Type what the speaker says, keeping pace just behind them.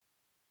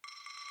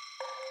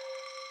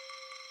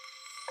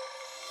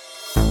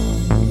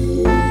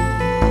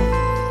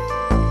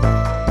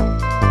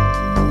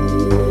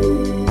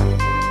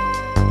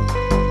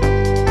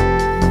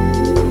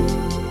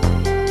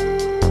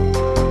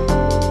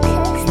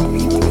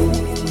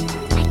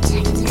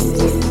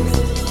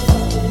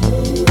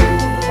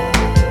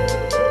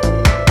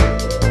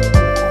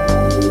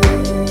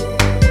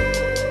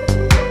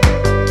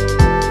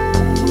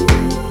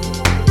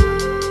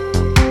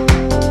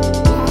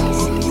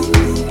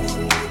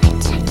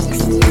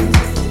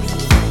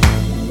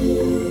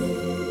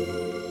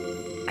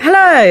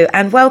Hello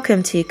and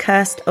welcome to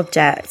Cursed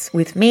Objects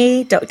with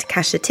me, Dr.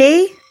 Kasha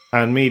T.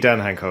 And me, Dan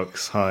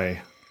Hancox.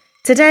 Hi.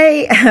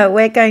 Today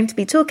we're going to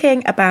be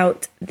talking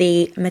about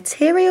the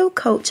material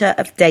culture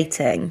of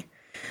dating.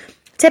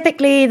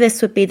 Typically,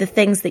 this would be the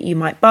things that you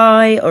might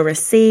buy or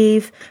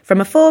receive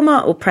from a former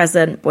or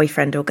present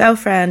boyfriend or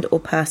girlfriend or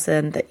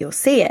person that you're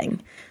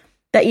seeing,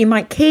 that you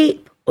might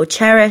keep or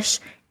cherish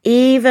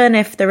even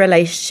if the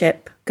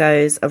relationship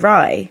goes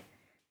awry.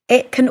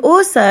 It can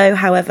also,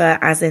 however,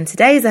 as in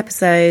today's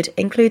episode,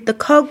 include the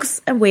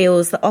cogs and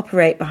wheels that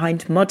operate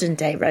behind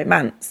modern-day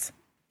romance.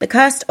 The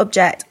cursed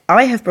object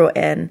I have brought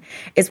in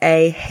is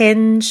a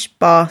Hinge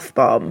bath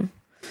bomb.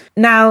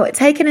 Now,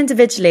 taken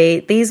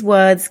individually, these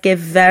words give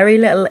very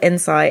little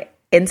insight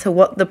into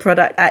what the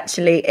product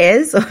actually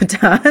is or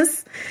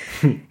does.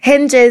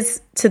 Hinge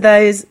is, to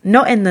those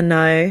not in the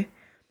know,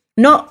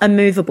 not a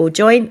movable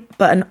joint,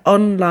 but an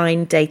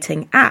online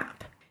dating app.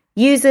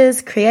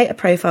 Users create a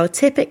profile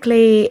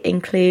typically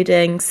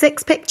including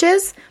 6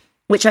 pictures,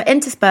 which are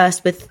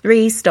interspersed with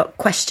 3 stock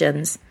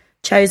questions,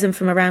 chosen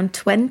from around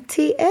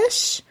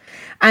 20-ish,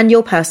 and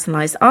your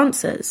personalised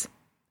answers.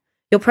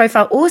 Your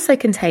profile also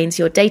contains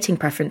your dating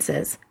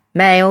preferences,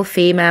 male,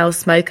 female,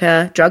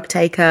 smoker, drug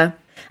taker,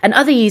 and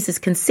other users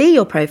can see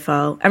your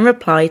profile and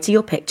reply to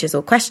your pictures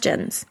or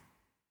questions.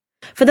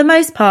 For the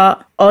most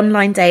part,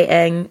 online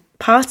dating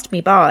passed me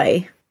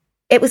by.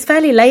 It was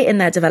fairly late in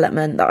their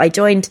development that I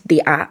joined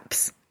the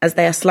apps, as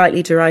they are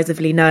slightly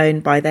derisively known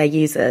by their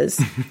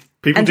users.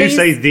 People do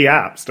say the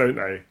apps, don't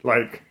they?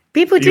 Like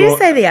people do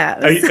say the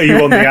apps. Are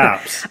you on the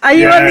apps? Are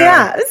you on the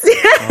apps?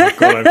 Oh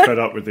God, I'm fed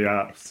up with the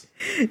apps.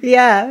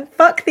 Yeah,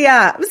 fuck the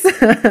apps.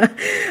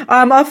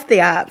 I'm off the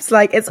apps.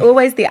 Like, it's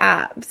always the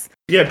apps.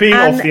 Yeah, being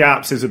off the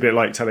apps is a bit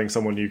like telling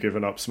someone you've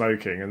given up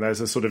smoking, and there's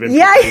a sort of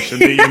implication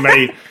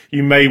that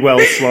you may well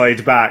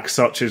slide back,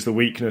 such is the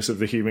weakness of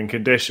the human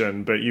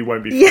condition, but you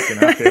won't be fucking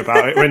happy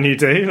about it when you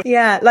do.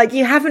 Yeah, like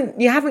you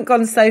haven't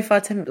gone so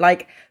far to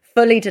like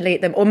fully delete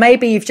them, or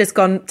maybe you've just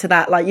gone to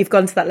that, like you've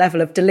gone to that level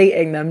of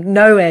deleting them,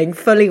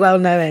 fully well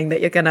knowing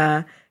that you're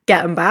gonna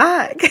get them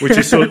back, which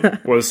is sort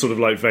of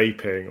like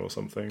vaping or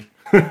something.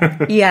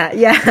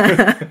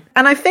 Yeah.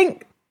 And I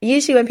think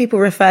usually when people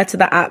refer to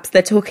the apps,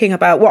 they're talking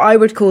about what I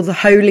would call the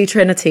holy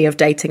trinity of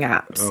dating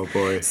apps. Oh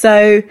boy.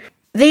 So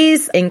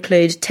these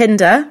include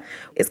Tinder.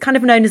 It's kind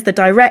of known as the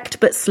direct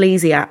but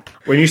sleazy app.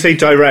 When you say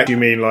direct, you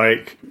mean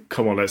like,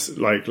 come on, let's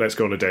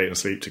go on a date and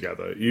sleep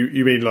together.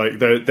 You mean like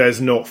there's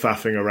not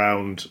faffing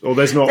around, or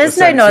there's no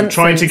nonsense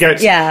trying to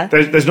get. Yeah.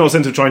 There's not a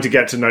sense of trying to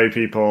get to know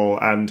people,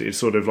 and it's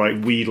sort of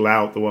like wheedle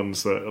out the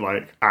ones that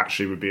like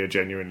actually would be a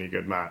genuinely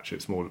good match.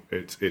 It's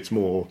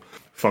more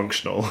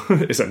functional,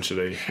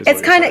 essentially.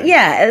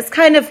 It's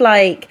kind of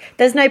like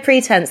there's no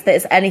pretense that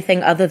it's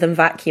anything other than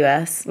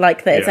vacuous,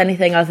 like that it's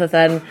anything other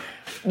than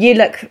you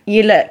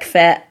look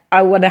fit,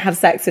 I want to have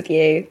sex with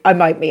you, I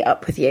might meet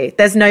up with you.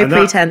 There's no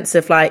pretense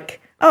of like,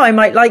 oh, I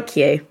might like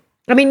you.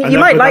 I mean, you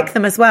might like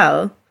them as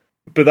well.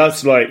 But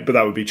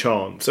that would be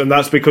chance, and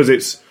that's because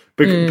it's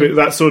but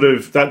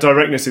that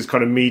directness is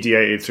kind of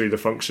mediated through the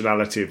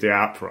functionality of the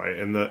app, right?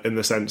 In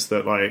the sense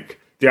that like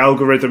the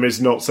algorithm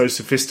is not so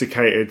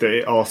sophisticated that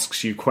it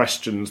asks you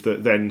questions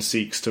that then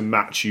seeks to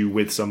match you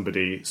with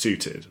somebody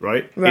suited,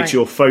 right? It's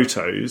your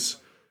photos,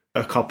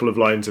 a couple of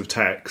lines of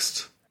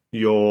text,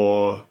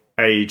 your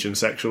age and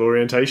sexual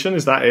orientation.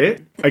 Is that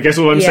it? I guess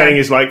all I'm saying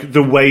is like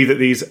the way that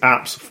these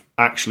apps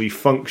actually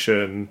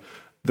function,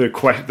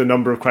 the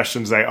number of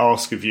questions they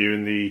ask of you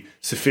and the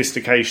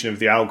sophistication of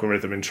the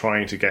algorithm in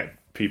trying to get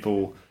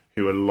people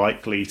who are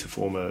likely to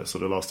form a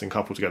sort of lasting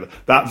couple together.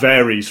 That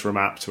varies from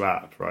app to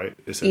app, right?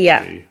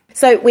 Yeah.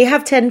 So we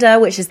have Tinder,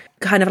 which is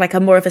kind of like a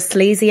more of a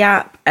sleazy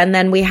app. And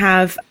then we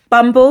have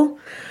Bumble.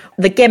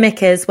 The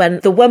gimmick is when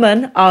the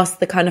woman asks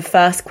the kind of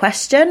first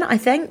question, I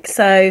think.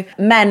 So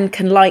men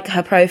can like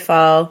her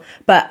profile,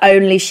 but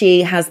only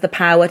she has the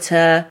power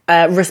to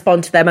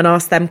respond to them and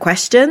ask them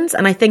questions.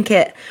 And I think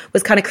it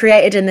was kind of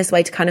created in this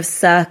way to kind of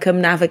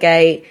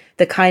circumnavigate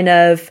the kind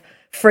of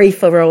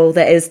free-for-all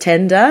that is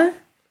Tinder.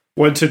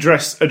 Well, to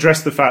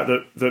address the fact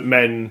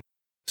that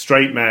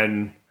straight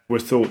men were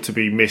thought to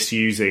be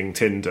misusing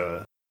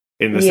Tinder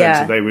in the sense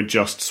that they would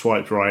just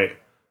swipe right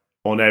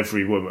on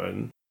every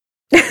woman.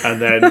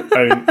 And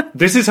then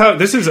this is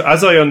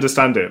as I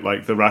understand it,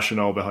 like the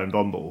rationale behind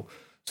Bumble.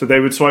 So they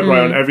would swipe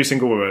right on every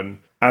single woman,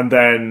 and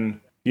then,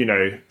 you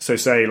know, so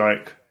say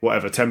like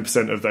whatever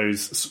 10% of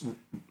those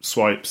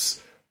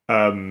swipes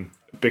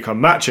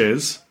become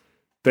matches,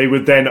 they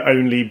would then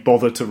only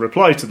bother to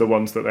reply to the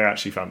ones that they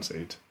actually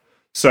fancied.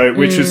 So,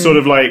 which is sort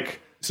of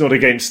like, it's not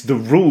against the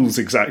rules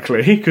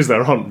exactly, because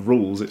there aren't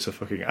rules, it's a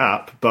fucking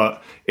app,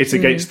 but it's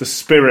against the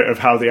spirit of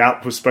how the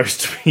app was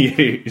supposed to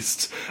be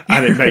used,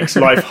 and it makes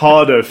life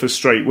harder for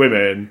straight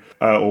women,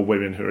 or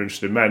women who are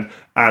interested in men,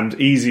 and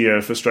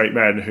easier for straight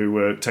men who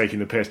were taking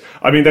the piss.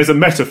 I mean, there's a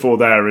metaphor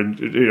there, and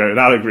an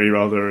allegory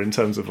rather, in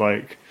terms of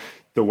like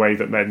the way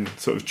that men,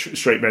 sort of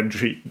straight men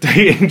treat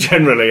dating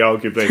generally,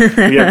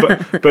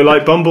 arguably. But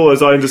like Bumble,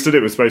 as I understood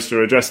it, was supposed to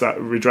redress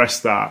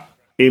that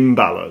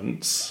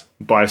imbalance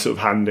by sort of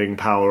handing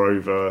power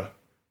over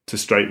to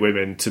straight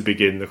women to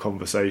begin the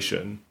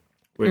conversation,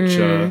 which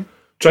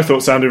I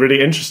thought sounded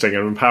really interesting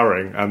and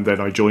empowering. And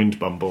then I joined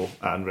Bumble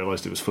and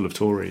realised it was full of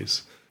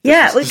Tories.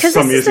 Yeah, because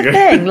this is the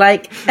thing.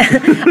 Like,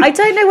 I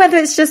don't know whether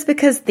it's just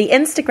because the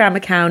Instagram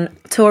account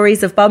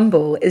Tories of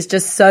Bumble is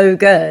just so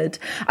good.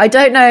 I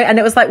don't know. And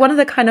it was like one of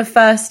the kind of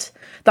first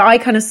that I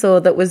kind of saw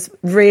that was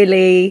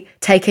really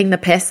taking the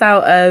piss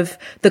out of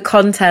the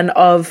content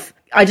of,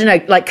 I don't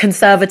know, like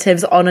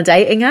conservatives on a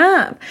dating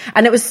app.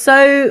 And it was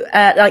so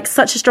like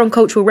such a strong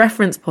cultural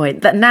reference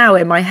point that now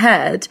in my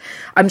head,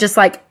 I'm just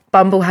like,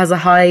 Bumble has a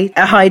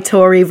high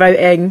Tory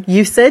voting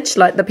usage,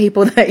 like the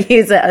people that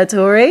use it are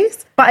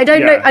Tories. But I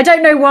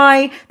don't know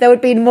why there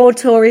would be more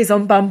Tories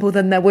on Bumble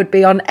than there would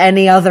be on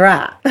any other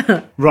app.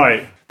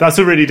 Right. That's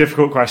a really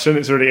difficult question.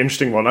 It's a really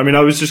interesting one. I mean,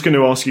 I was just going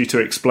to ask you to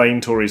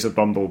explain Tories of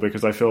Bumble,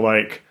 because I feel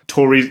like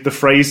the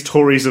phrase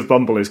Tories of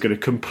Bumble is going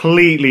to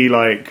completely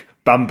like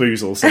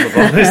bamboozle some of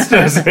our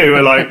listeners who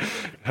are like,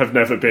 have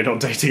never been on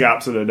dating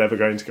apps and are never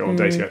going to go on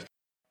dating apps.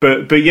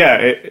 But yeah,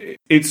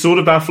 it's sort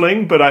of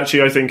baffling, but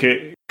actually I think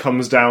it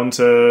comes down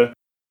to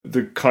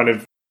the kind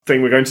of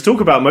thing we're going to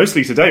talk about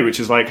mostly today, which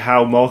is like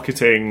how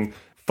marketing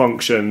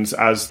functions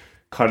as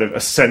kind of a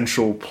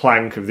central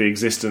plank of the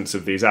existence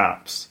of these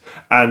apps.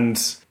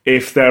 And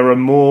if there are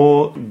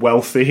more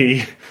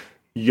wealthy,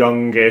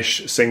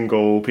 youngish,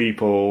 single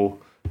people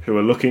who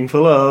are looking for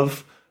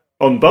love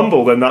on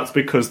Bumble, then that's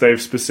because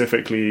they've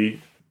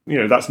specifically,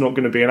 that's not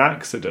going to be an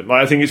accident.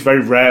 Like, I think it's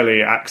very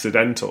rarely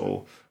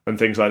accidental when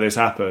things like this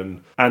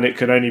happen, and it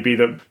can only be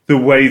that the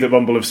way that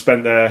Bumble have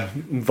spent their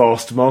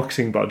vast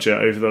marketing budget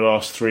over the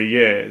last 3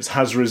 years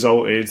has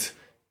resulted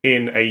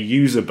in a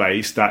user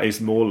base that is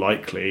more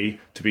likely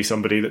to be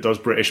somebody that does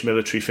British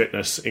military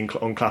fitness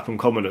on Clapham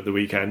Common at the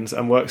weekends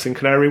and works in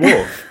Canary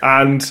Wharf.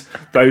 And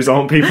those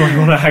aren't people I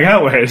want to hang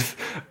out with.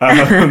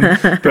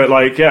 But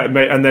like, yeah,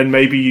 and then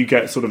maybe you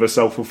get sort of a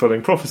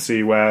self-fulfilling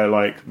prophecy where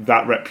like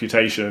that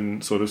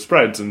reputation sort of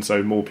spreads. And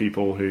so more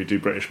people who do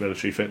British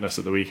military fitness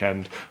at the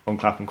weekend on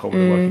Clapham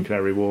Common and work in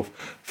Canary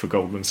Wharf for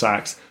Goldman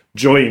Sachs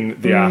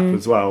join the app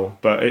as well.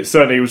 But it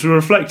certainly was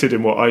reflected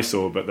in what I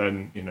saw. But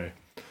then,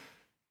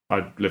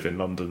 I live in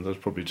London. There's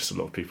probably just a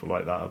lot of people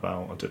like that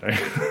about. I don't know.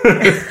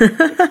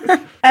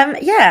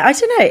 Yeah, I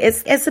don't know.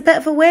 It's a bit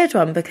of a weird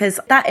one because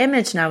that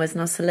image now is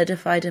now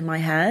solidified in my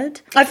head.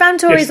 I found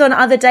Tories on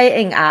other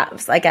dating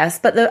apps, I guess,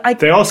 but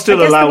they are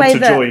still allowed to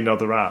join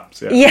other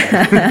apps.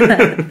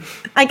 Yeah.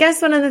 I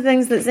guess one of the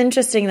things that's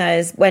interesting though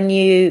is when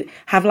you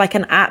have like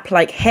an app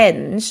like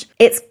Hinge,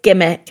 its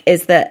gimmick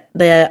is that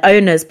the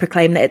owners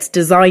proclaim that it's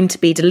designed to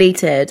be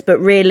deleted, but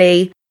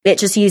really it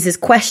just uses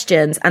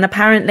questions and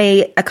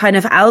apparently a kind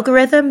of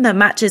algorithm that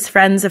matches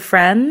friends of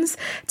friends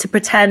to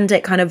pretend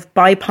it kind of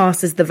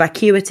bypasses the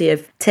vacuity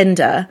of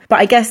Tinder. But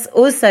I guess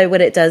also what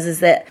it does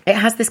is that it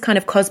has this kind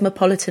of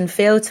cosmopolitan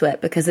feel to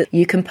it because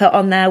you can put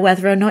on there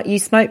whether or not you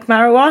smoke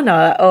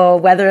marijuana or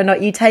whether or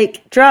not you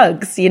take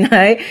drugs,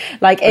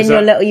 like in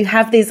your little, you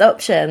have these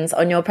options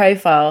on your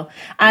profile.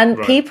 And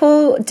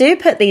people do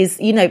put these,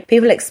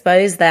 people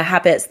expose their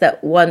habits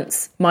that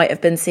once might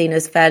have been seen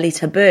as fairly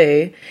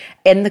taboo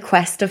in the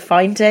quest of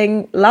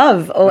finding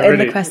love or in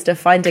the quest of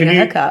finding a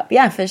hookup.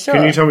 Yeah, for sure.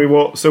 Can you tell me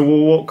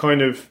what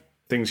kind of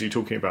things are you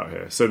talking about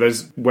here? So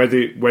there's whether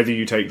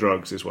you take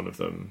drugs is one of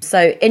them.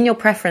 So in your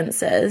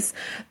preferences,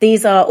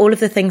 these are all of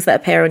the things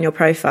that appear on your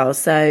profile.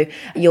 So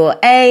your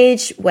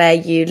age, where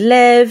you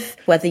live,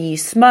 whether you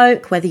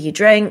smoke, whether you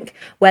drink,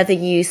 whether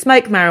you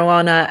smoke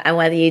marijuana, and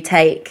whether you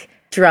take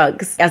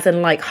drugs, as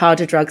in like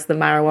harder drugs than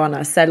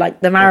marijuana. So like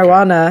the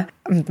marijuana.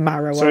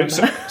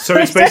 So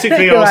it's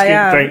basically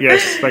asking.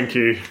 Thank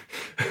you.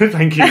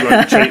 Thank you.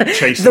 Like,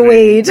 chasing the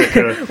weed,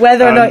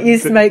 whether or not you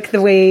smoke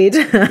the weed.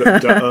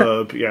 The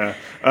herb, yeah.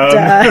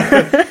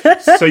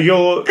 So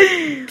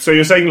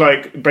you're saying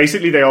like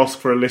basically they ask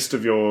for a list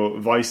of your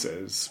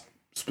vices,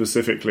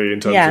 specifically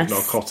in terms of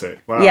narcotic.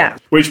 Wow. Yeah.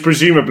 Which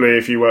presumably,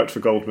 if you worked for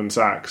Goldman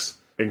Sachs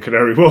in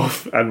Canary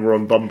Wharf and were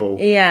on Bumble,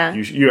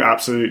 you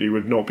absolutely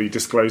would not be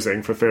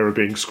disclosing for fear of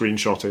being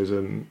screenshotted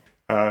and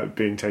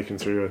being taken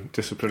through a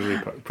disciplinary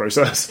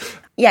process.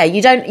 Yeah,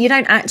 you don't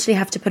actually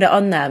have to put it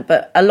on there,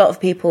 but a lot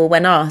of people,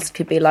 when asked,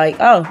 could be like,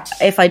 "Oh,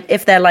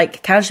 if they're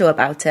like casual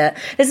about it."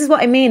 This is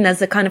what I mean.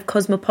 There's a kind of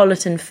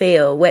cosmopolitan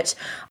feel, which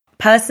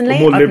personally,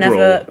 more liberal,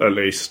 at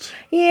least.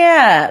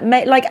 Yeah,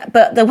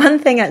 but the one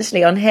thing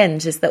actually on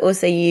Hinge is that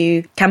also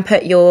you can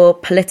put your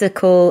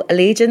political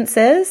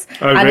allegiances.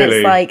 Oh, and really?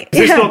 It's like,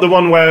 is this not the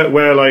one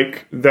where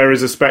like there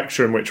is a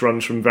spectrum which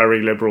runs from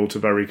very liberal to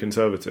very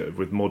conservative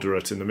with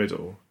moderate in the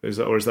middle? Is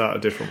that a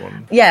different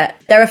one? Yeah,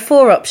 there are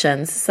 4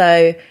 options.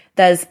 So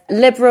there's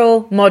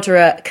liberal,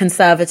 moderate,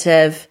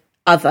 conservative,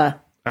 other.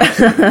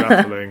 Absolutely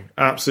baffling.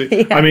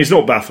 Absolutely. Yeah. I mean, it's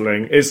not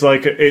baffling. It's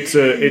like it's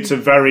a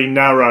very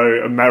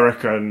narrow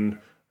American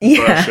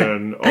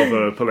version of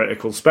a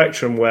political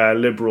spectrum where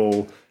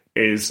liberal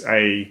is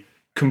a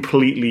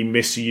completely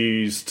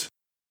misused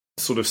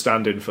sort of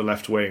stand-in for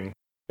left wing,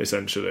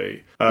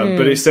 essentially.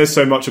 But it says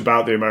so much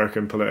about the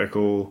American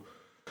political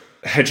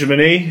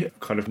hegemony,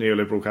 kind of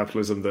neoliberal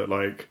capitalism, that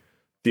like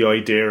the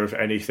idea of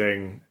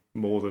anything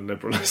more than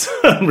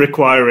liberalism,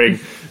 requiring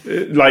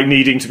like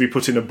needing to be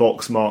put in a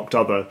box marked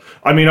other.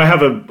 I mean, I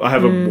have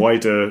a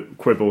wider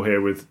quibble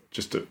here with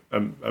just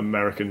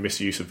American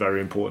misuse of very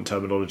important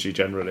terminology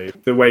generally.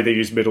 The way they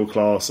use middle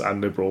class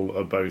and liberal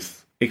are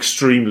both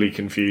extremely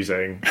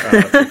confusing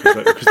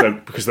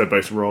because they're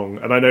both wrong.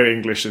 And I know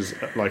English is,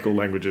 like all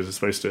languages, is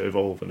supposed to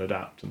evolve and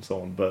adapt and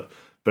so on,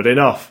 but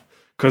enough,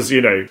 because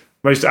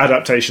most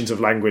adaptations of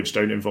language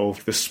don't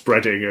involve the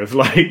spreading of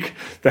like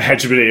the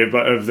hegemony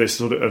of this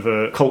sort of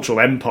a cultural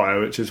empire,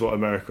 which is what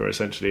America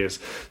essentially is.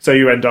 So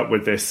you end up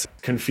with this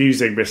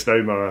confusing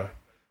misnomer.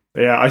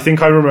 Yeah, I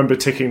think I remember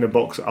ticking the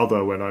box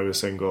other when I was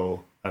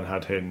single and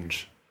had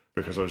Hinge,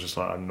 because I was just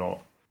like,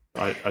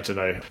 I don't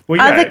know. Well,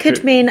 yeah, other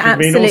could mean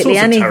absolutely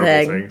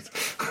anything.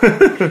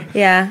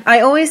 Yeah,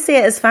 I always see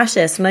it as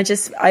fascist, and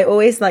I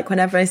always, like,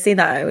 whenever I see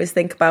that, I always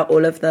think about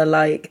all of the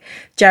like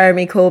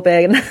Jeremy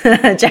Corbyn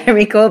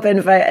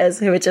voters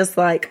who are just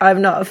like,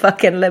 I'm not a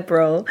fucking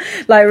liberal,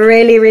 like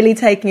really, really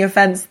taking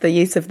offence to the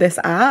use of this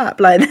app,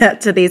 like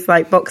that, to these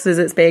like boxes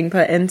it's being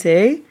put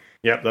into.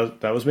 Yep,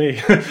 that was me.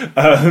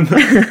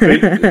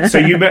 So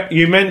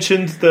you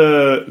mentioned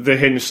the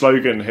Hinge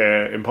slogan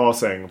here in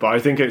passing, but I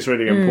think it's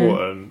really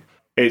important.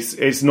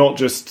 It's not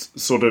just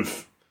sort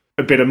of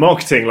a bit of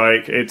marketing.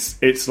 Like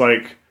it's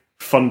like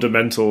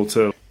fundamental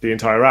to the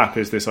entire app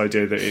is this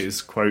idea that it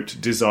is, quote,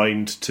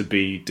 designed to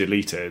be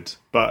deleted.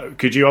 But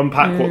could you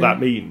unpack what that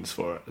means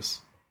for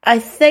us? I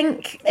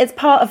think it's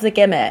part of the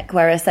gimmick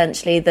where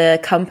essentially the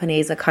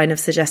companies are kind of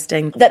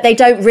suggesting that they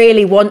don't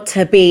really want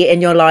to be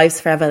in your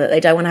lives forever, that they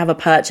don't want to have a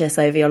purchase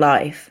over your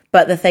life.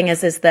 But the thing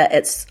is that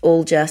it's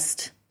all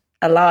just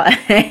a lie.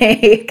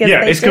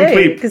 It's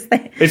complete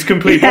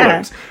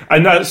bollocks.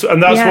 And that's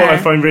what I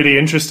find really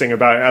interesting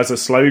about it as a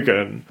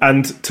slogan.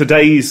 And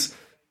today's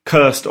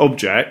cursed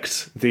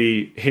object,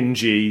 the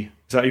Hingy, is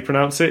that how you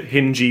pronounce it?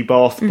 Hingy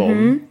bath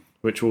bomb,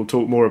 which we'll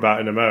talk more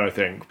about in a moment, I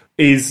think,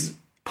 is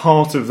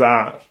part of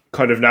that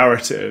kind of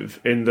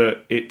narrative, in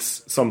that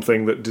it's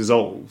something that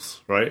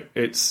dissolves, right?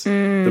 It's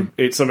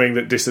something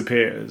that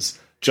disappears,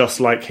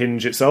 just like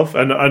Hinge itself.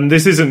 And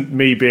this isn't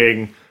me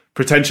being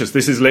pretentious.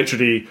 This is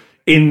literally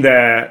in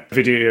their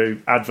video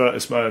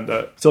advertisement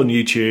that's on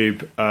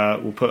YouTube.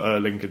 We'll put a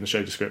link in the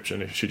show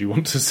description should you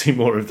want to see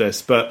more of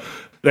this. But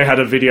they had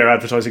a video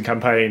advertising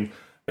campaign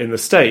in the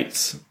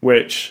States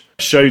which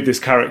showed this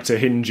character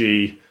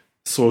Hingy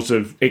sort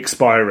of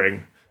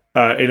expiring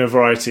in a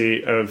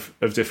variety of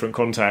different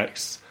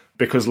contexts,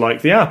 because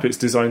like the app, it's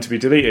designed to be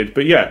deleted.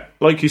 But yeah,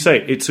 like you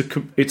say, it's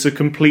a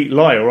complete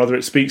lie, or rather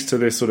it speaks to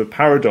this sort of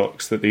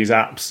paradox that these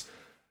apps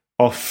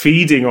are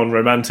feeding on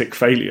romantic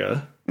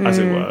failure, as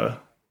it were,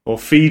 or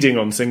feeding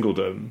on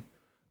singledom,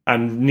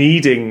 and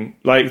needing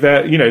like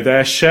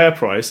their share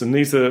price. And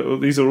these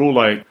are all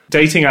like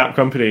dating app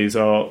companies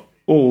are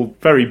all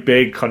very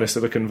big kind of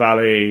Silicon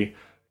Valley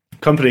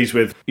companies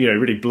with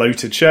really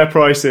bloated share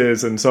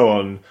prices and so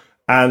on.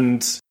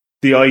 And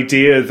the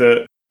idea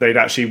that they'd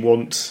actually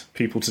want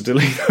people to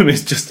delete them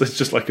is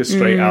just like a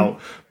straight out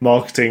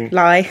marketing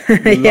lie,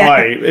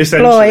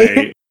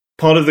 essentially.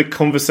 Part of the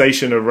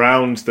conversation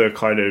around the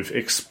kind of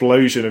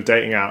explosion of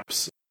dating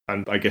apps,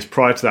 and I guess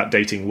prior to that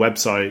dating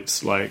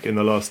websites, like in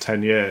the last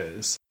 10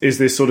 years, is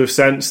this sort of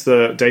sense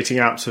that dating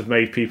apps have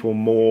made people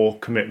more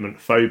commitment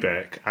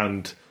phobic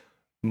and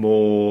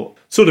more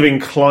sort of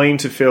inclined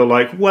to feel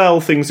like,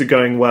 well, things are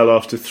going well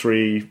after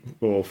 3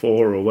 or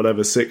 4 or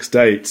whatever 6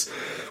 dates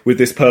with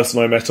this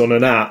person I met on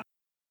an app,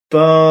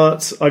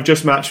 but I've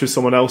just matched with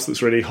someone else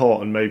that's really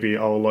hot and maybe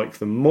I'll like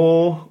them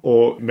more,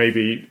 or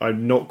maybe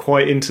I'm not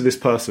quite into this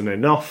person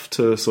enough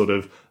to sort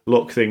of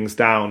lock things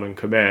down and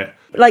commit.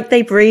 Like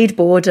they breed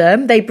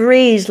boredom. They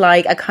breed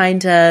like a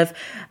kind of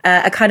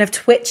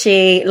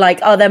twitchy, like,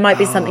 oh, there might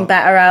be something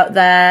better out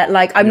there.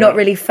 Like, I'm not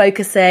really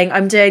focusing.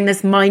 I'm doing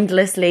this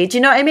mindlessly. Do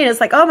you know what I mean? It's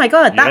like, oh my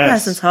God, that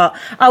person's hot.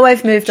 Oh,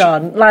 I've moved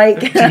on. Like,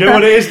 do you know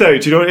what it is though?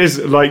 Do you know what it is?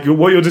 Like,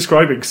 what you're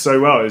describing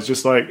so well is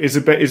just like, it's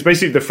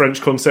basically the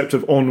French concept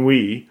of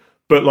ennui,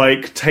 but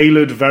like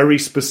tailored very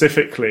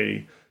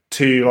specifically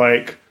to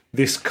like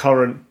this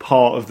current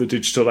part of the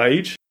digital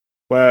age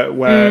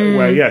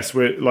where yes,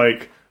 we're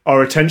like,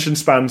 our attention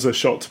spans are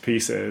shot to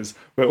pieces.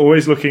 We're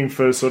always looking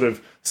for sort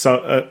of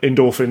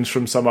endorphins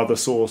from some other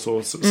source,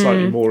 or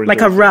slightly more endorphins.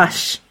 Like a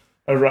rush.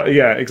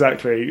 Yeah,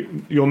 exactly.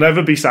 You'll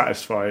never be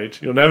satisfied.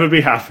 You'll never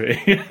be happy.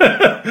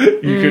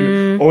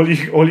 All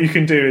you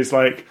can do is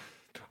like,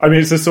 I mean,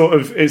 it's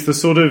the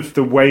sort of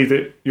the way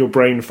that your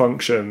brain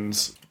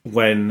functions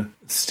when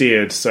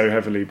steered so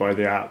heavily by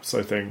the apps,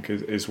 I think,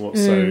 is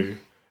what's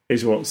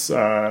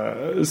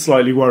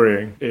slightly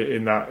worrying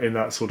in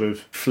that sort of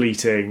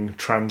fleeting,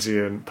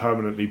 transient,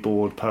 permanently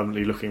bored,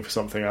 permanently looking for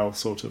something else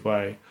sort of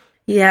way.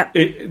 Yeah.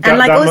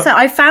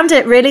 I found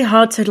it really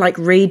hard to like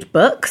read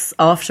books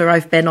after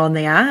I've been on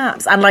the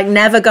apps, and like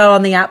never go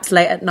on the apps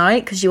late at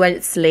night because you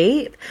won't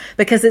sleep,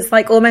 because it's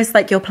like almost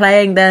like you're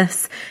playing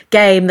this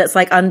game that's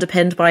like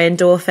underpinned by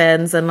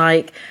endorphins, and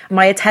like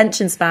my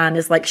attention span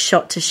is like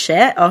shot to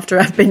shit after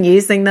I've been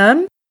using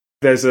them.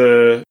 There's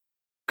a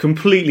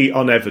completely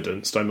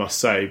unevidenced, I must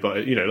say,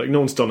 but, you know, like no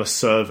one's done a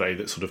survey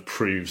that sort of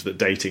proves that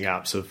dating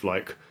apps have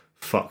like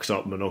fucked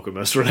up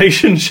monogamous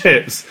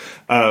relationships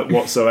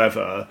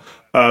whatsoever.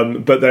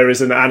 But there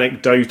is an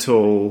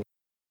anecdotal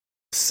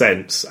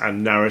sense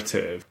and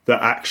narrative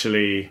that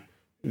actually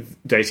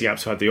dating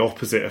apps have had the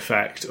opposite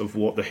effect of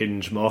what the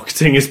Hinge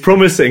marketing is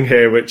promising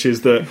here, which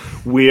is that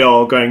we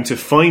are going to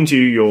find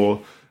you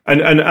your...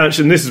 And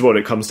actually, this is what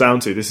it comes down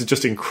to. This is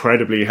just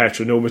incredibly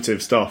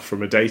heteronormative stuff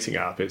from a dating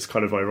app. It's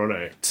kind of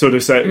ironic. Sort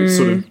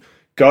of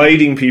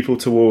guiding people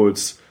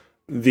towards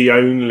the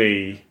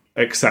only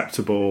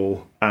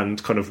acceptable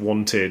and kind of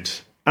wanted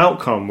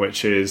outcome,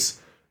 which is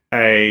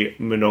a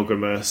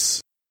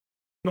monogamous,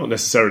 not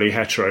necessarily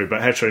hetero,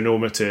 but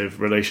heteronormative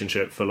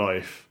relationship for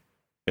life,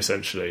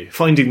 essentially.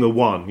 Finding the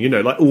one, you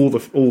know, like all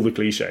the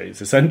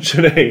cliches,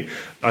 essentially.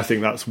 I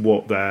think that's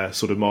what their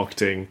sort of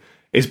marketing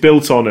is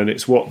built on, and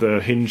it's what the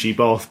Hingy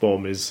bath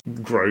bomb is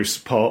gross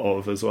part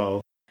of as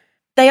well.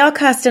 They are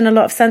cursed in a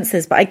lot of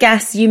senses, but I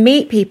guess you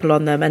meet people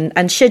on them,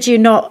 and should you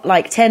not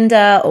like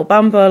Tinder or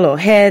Bumble or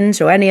Hinge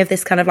or any of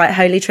this kind of like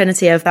holy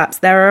trinity of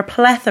apps, there are a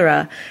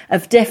plethora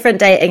of different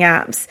dating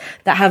apps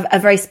that have a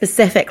very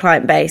specific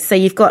client base. So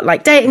you've got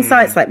like dating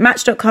sites like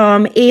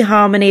Match.com,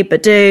 eHarmony,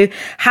 Badoo,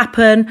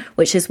 Happen,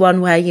 which is one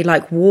where you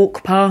like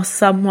walk past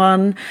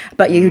someone,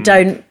 but you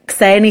don't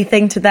say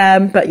anything to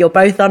them, but you're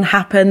both on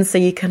Happen, so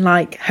you can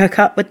like hook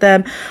up with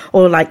them.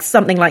 Or like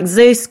something like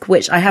Zoosk,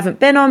 which I haven't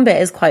been on, but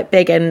is quite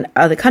big in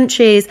other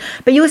countries.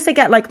 But you also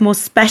get like more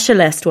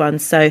specialist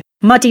ones. So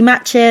Muddy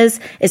Matches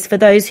is for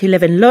those who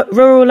live in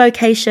rural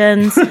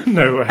locations.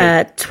 No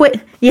way.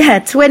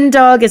 Twin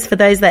Dog is for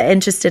those that are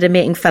interested in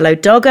meeting fellow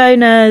dog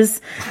owners.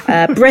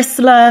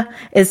 Bristler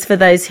is for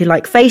those who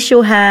like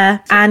facial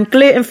hair. And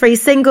Gluten-Free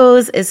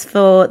Singles is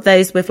for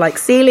those with like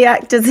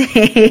celiac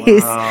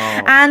disease.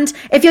 Wow. And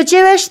if you're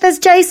Jewish, there's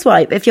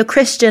J-Swipe. If you're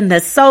Christian,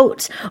 there's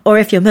Salt. Or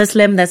if you're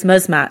Muslim, there's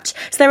Muzmatch.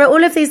 So there are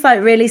all of these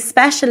like really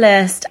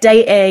specialist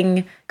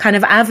dating kind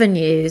of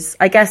avenues,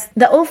 I guess,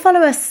 that all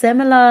follow a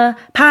similar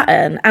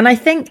pattern. And I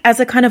think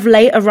as a kind of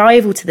late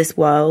arrival to this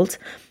world,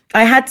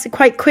 I had to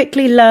quite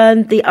quickly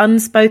learn the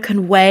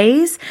unspoken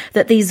ways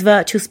that these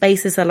virtual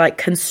spaces are like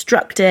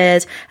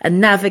constructed and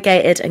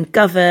navigated and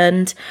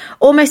governed,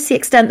 almost to the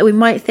extent that we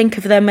might think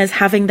of them as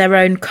having their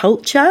own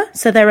culture,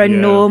 so their own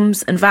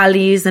norms and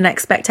values and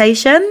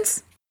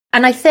expectations.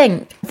 And I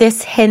think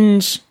this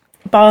Hinge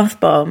bath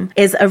bomb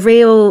is a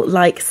real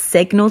like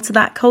signal to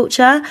that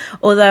culture,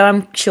 although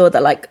I'm sure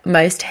that like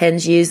most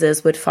Hinge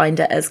users would find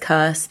it as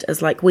cursed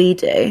as like we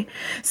do.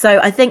 So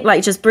I think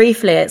like just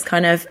briefly it's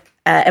kind of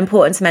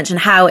important to mention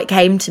how it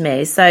came to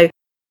me. So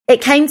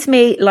it came to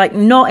me like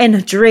not in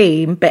a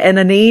dream, but in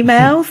an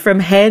email from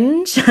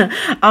Hinge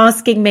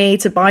asking me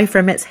to buy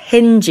from its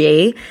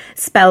Hingy,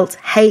 spelt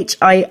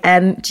Hingie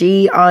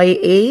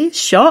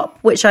shop,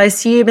 which I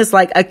assume is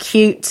like a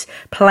cute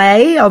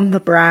play on the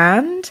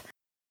brand.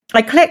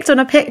 I clicked on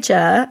a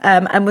picture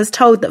and was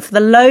told that for the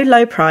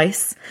low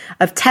price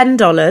of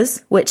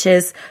 $10, which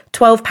is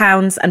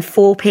 £12 and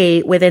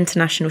 4p with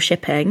international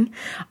shipping,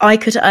 I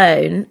could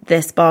own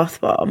this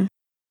bath bomb.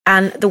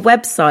 And the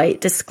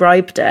website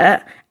described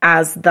it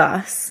as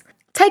thus: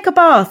 take a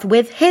bath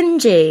with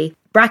Hingy,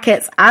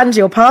 brackets, and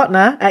your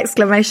partner,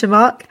 exclamation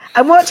mark,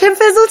 and watch him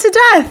fizzle to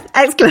death,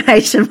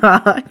 exclamation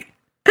mark.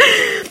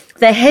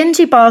 The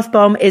Hingy bath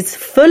bomb is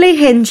fully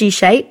Hingy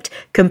shaped,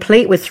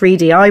 complete with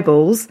 3D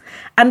eyeballs,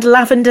 and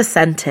lavender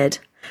scented,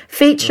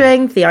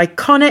 featuring the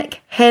iconic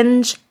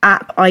Hinge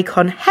app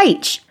icon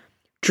H.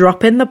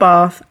 Drop in the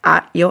bath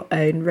at your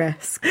own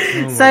risk.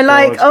 So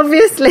like,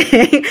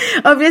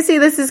 obviously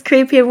this is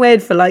creepy and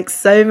weird for like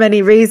so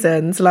many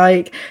reasons.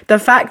 Like the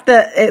fact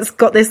that it's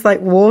got this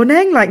like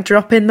warning, like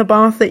drop in the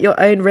bath at your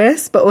own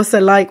risk, but also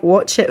like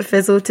watch it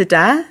fizzle to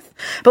death.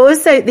 But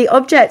also the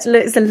object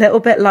looks a little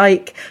bit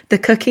like the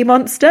Cookie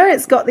Monster.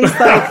 It's got these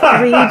like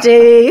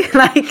 3D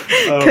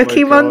like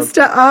Cookie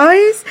Monster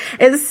eyes.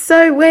 It's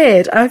so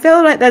weird. I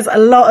feel like there's a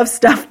lot of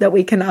stuff that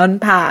we can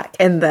unpack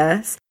in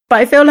this. But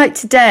I feel like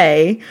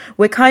today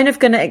we're kind of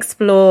going to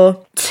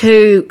explore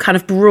two kind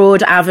of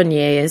broad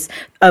avenues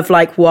of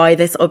like why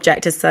this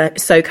object is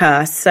so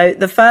cursed. So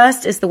the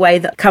first is the way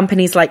that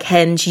companies like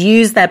Hinge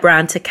use their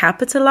brand to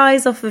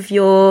capitalize off of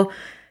your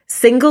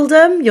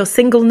singledom, your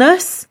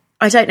singleness.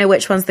 I don't know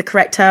which one's the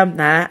correct term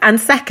there. And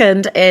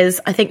second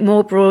is, I think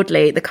more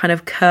broadly, the kind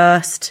of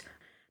cursed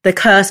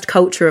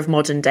culture of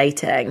modern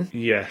dating.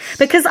 Yes.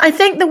 Because I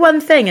think the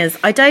one thing is,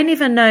 I don't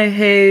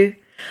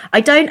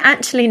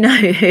actually know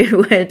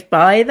who would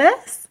buy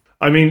this.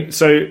 I mean,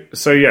 so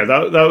yeah,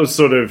 that was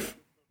sort of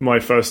my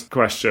first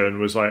question,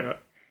 was like,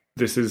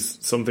 this is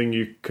something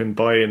you can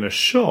buy in a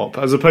shop,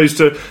 as opposed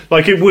to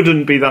like, it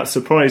wouldn't be that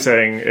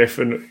surprising if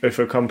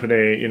a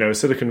company, you know, a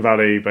Silicon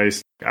Valley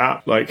based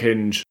app like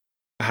Hinge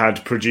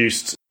had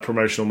produced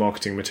promotional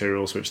marketing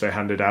materials which they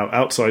handed out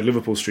outside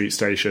Liverpool Street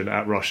Station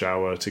at rush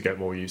hour to get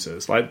more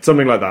users, like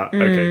something like that.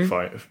 Okay,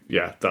 fine.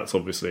 Yeah, that's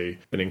obviously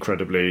an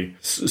incredibly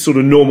sort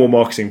of normal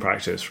marketing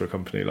practice for a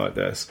company like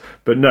this.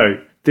 But no,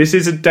 this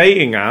is a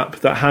dating app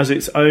that has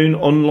its own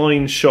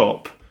online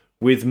shop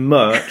with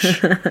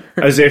merch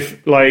as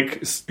if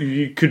like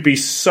you could be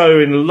so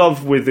in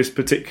love with this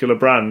particular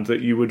brand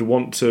that you would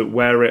want to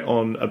wear it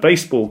on a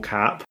baseball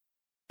cap,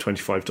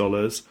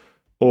 $25,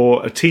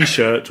 or a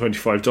t-shirt,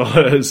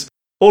 $25,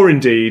 or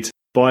indeed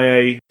buy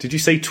a, did you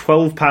say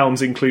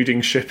 £12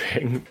 including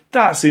shipping?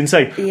 That's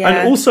insane. Yeah.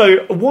 And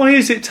also, why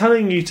is it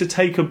telling you to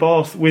take a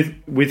bath with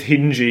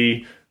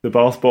Hingy, the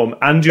bath bomb,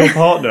 and your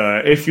partner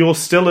if you're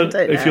still I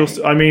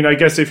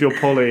guess if you're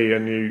poly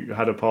and you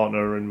had a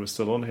partner and were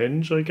still on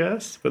Hinge, I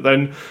guess. But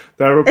then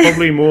there are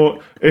probably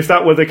more, if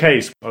that were the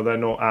case, are there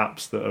not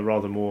apps that are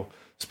rather more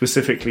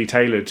specifically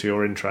tailored to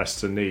your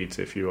interests and needs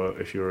if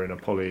you're in a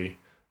poly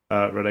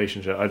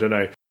relationship? I don't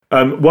know.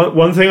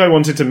 One thing I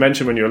wanted to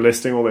mention when you were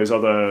listing all those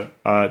other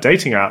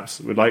dating apps,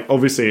 with like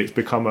obviously it's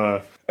become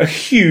a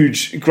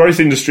huge growth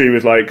industry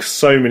with like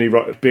so many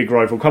big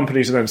rival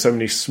companies and then so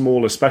many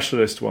smaller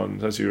specialist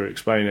ones, as you were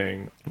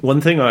explaining.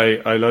 One thing I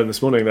learned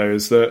this morning though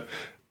is that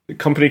a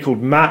company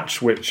called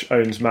Match, which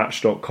owns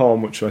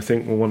Match.com, which I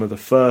think were one of the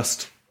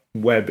first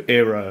web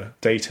era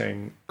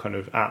dating kind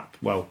of app,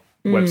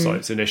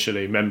 websites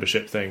initially,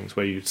 membership things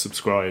where you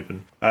subscribe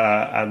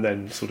and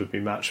then sort of be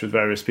matched with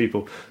various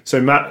people.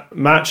 So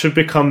Match have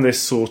become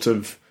this sort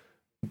of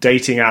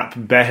dating app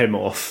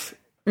behemoth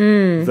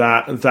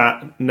that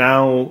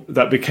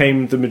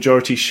became the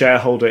majority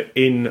shareholder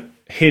in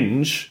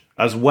Hinge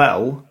as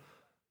well.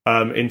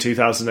 In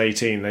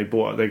 2018, they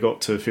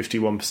got to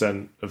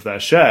 51% of their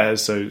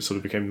shares, so it sort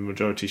of became the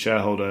majority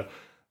shareholder.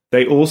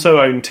 They also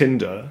own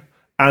Tinder,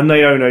 and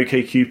they own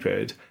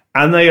OkCupid,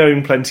 and they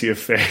own Plenty of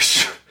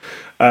Fish.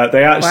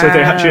 They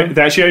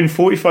actually own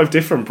 45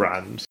 different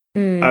brands,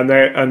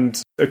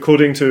 and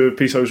according to a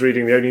piece I was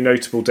reading, the only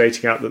notable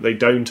dating app that they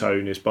don't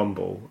own is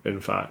Bumble,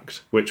 in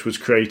fact, which was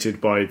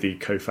created by the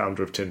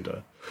co-founder of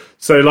Tinder.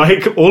 So,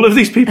 like, all of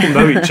these people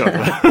know each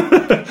other,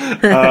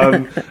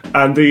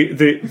 and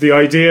the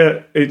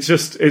idea, it's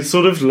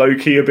sort of low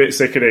key a bit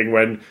sickening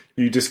when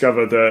you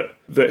discover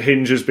that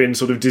Hinge has been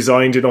sort of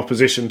designed in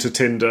opposition to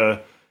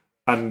Tinder.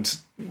 And,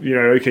 you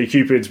know,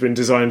 OkCupid's been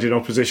designed in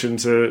opposition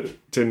to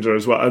Tinder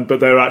as well. But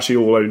they're actually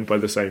all owned by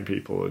the same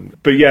people.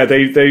 But yeah,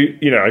 they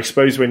you know, I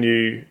suppose when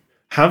you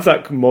have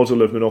that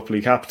model of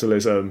monopoly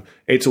capitalism,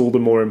 it's all the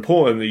more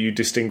important that you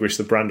distinguish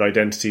the brand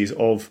identities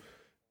of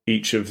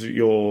each of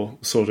your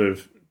sort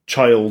of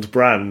child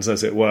brands,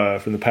 as it were,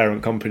 from the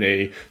parent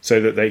company,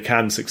 so that they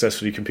can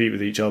successfully compete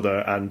with each other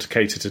and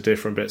cater to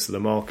different bits of the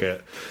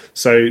market.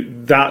 So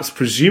that's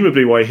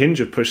presumably why Hinge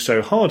have pushed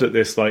so hard at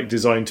this like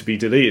designed to be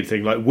deleted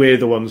thing, like we're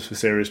the ones for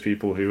serious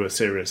people who are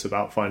serious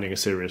about finding a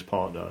serious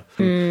partner.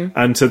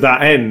 And to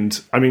that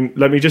end, I mean,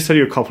 let me just tell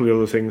you a couple of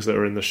other things that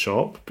are in the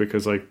shop,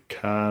 because I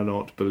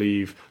cannot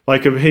believe,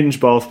 like, a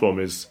Hinge bath bomb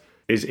is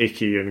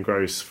icky and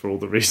gross for all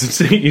the reasons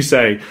that you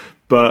say,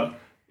 but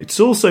it's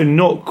also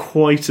not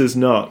quite as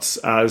nuts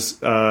as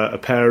a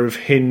pair of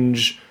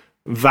Hinge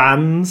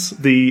Vans,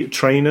 the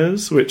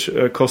trainers, which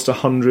cost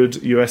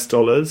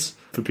 $100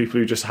 for people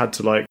who just had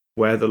to like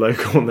wear the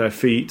logo on their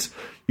feet.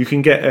 You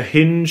can get a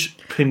Hinge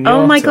pinata.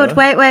 Oh my God,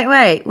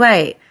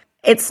 wait.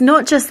 It's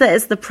not just that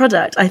it's the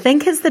product. I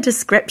think it's the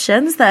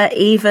descriptions that are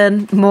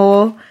even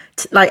more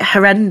like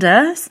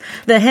horrendous.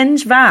 The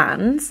Hinge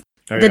Vans,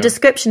 the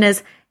description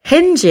is,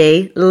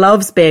 Hingy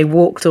loves being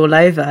walked all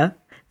over.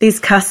 These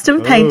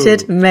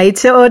custom-painted,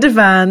 made-to-order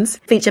Vans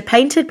feature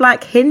painted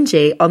black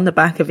Hingy on the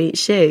back of each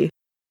shoe.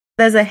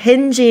 There's a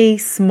Hingy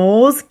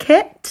s'mores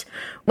kit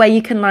where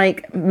you can,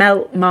 like,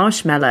 melt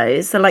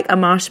marshmallows. So, like, a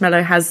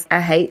marshmallow has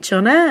a H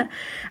on it.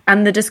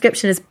 And the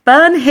description is,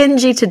 burn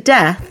Hingy to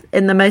death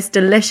in the most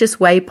delicious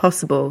way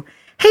possible.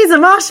 He's a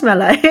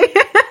marshmallow.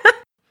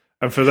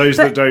 And for those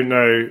that don't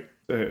know,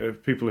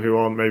 people who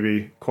aren't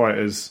maybe quite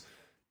as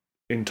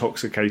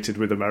intoxicated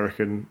with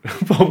American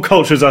pop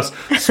culture as us,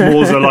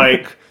 s'mores are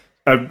like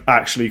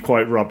actually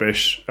quite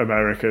rubbish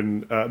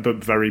American but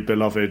very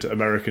beloved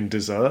American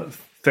dessert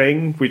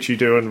thing, which you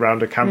do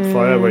around a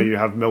campfire where you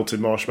have melted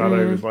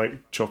marshmallow with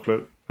like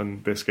chocolate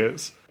and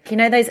biscuits. You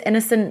know those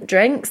innocent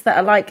drinks that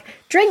are like,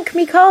 drink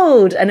me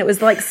cold, and it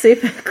was like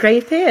super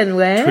creepy and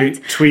weird.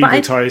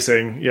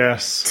 Tweevertising,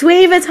 yes.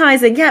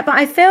 Tweevertising, yeah, but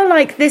I feel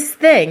like this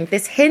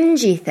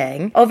Hingy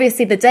thing,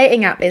 obviously the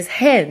dating app is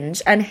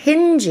Hinge, and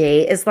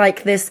Hingy is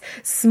like this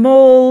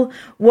small,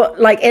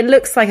 it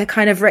looks like a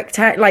kind of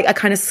like a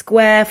kind of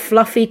square,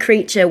 fluffy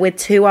creature with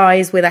two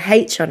eyes with a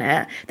H on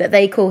it that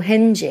they call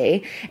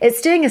Hingy. It's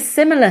doing a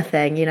similar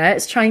thing, you know,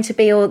 it's trying to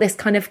be all this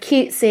kind of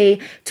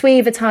cutesy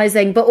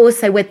tweevertising, but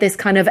also with this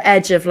kind of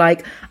edge of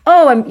like,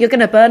 you're going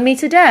to burn me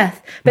to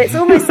death. But it's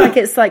almost like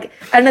it's like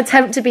an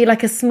attempt to be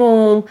like a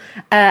small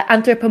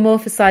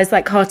anthropomorphized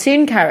like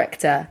cartoon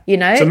character, you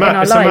know, in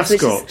our lives.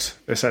 It's a mascot,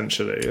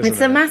 essentially, isn't it?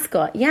 It's a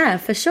mascot, yeah,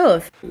 for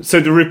sure. So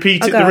the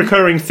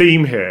recurring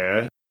theme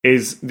here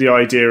is the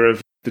idea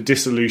of the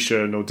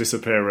dissolution or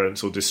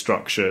disappearance or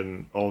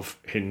destruction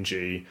of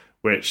Hingy,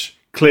 which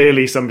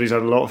clearly somebody's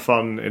had a lot of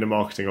fun in a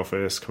marketing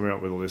office coming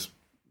up with all this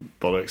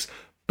bollocks.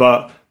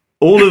 But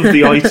all of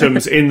the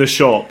items in the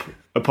shop,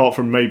 apart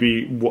from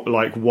maybe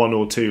like one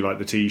or two, like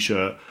the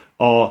t-shirt,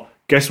 are,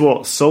 guess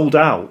what, sold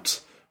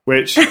out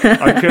which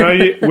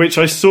which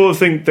I sort of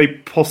think they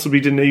possibly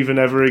didn't even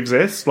ever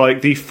exist.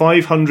 Like the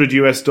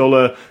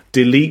 $500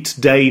 delete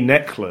day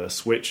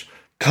necklace, which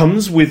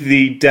comes with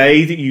the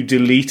day that you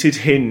deleted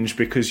Hinge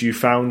because you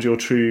found your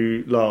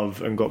true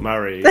love and got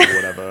married or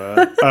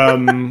whatever.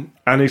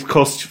 And it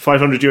cost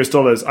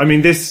 $500. I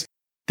mean, this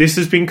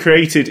has been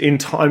created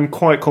I'm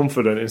quite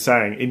confident in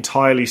saying,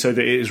 entirely so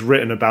that it is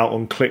written about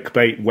on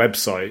clickbait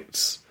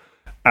websites.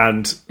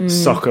 And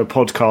sucker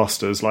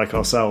podcasters like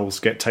ourselves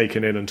get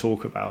taken in and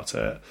talk about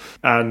it.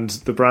 And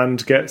the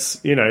brand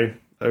gets,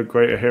 a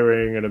greater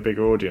hearing and a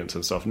bigger audience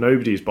and stuff.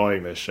 Nobody's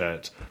buying this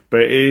shit.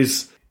 But it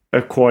is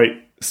a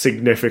quite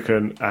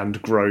significant and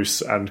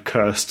gross and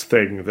cursed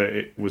thing that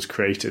it was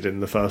created in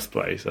the first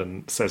place,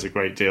 and says a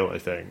great deal, I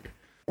think.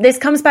 This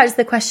comes back to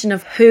the question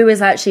of who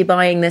is actually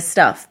buying this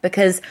stuff.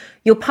 Because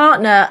your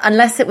partner,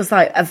 unless it was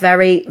like a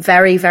very,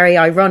 very, very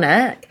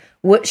ironic,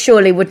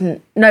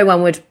 no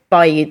one would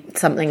buy you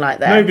something like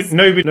that.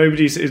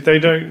 Nobody's. They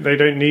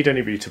don't need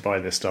anybody to buy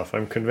this stuff.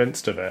 I'm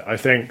convinced of it. I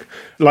think,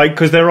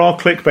 because there are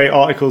clickbait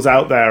articles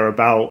out there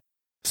about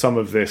some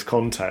of this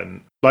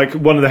content. Like,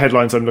 one of the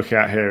headlines I'm looking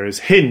at here is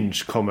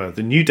Hinge,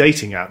 the new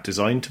dating app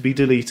designed to be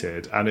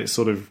deleted, and it's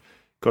sort of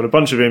got a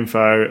bunch of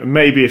info and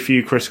maybe a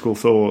few critical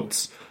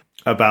thoughts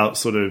about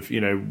sort of,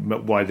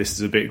 why this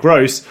is a bit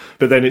gross,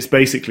 but then it's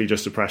basically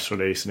just a press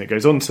release, and it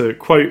goes on to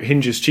quote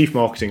Hinge's chief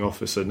marketing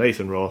officer,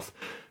 Nathan Roth,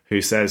 who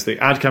says the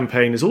ad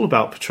campaign is all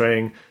about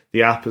portraying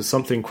the app as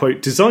something,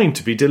 quote, designed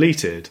to be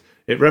deleted.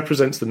 It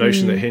represents the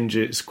notion that Hinge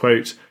is,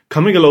 quote,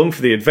 coming along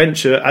for the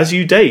adventure as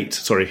you date.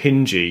 Sorry,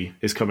 Hingy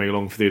is coming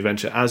along for the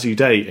adventure as you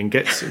date and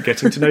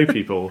getting to know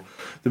people.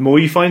 The more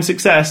you find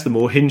success, the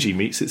more Hingy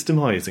meets its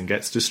demise and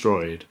gets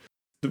destroyed.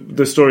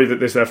 The story that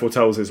this therefore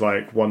tells is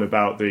one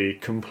about the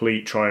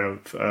complete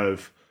triumph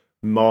of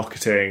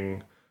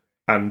marketing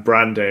and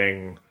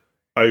branding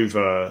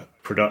over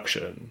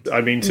production.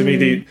 I mean, to me,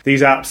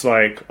 these apps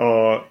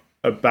are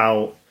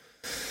about,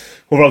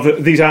 or rather,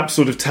 these apps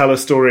sort of tell a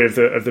story of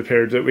the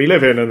period that we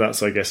live in, and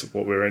that's, I guess,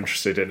 what we're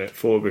interested in it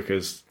for,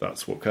 because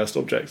that's what Cursed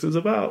Objects is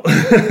about.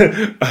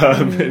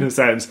 In a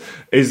sense,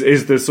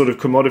 is the sort of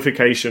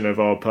commodification of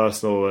our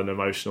personal and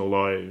emotional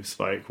lives.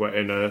 Like, we're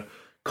in a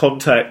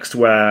context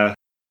where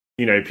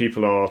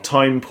people are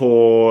time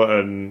poor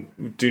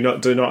and do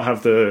not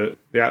have the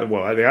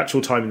actual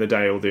time in the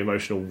day or the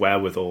emotional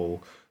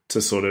wherewithal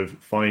to sort of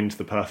find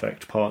the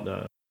perfect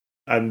partner.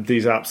 And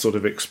these apps sort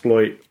of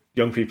exploit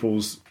young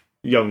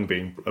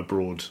being a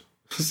broad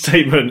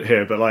statement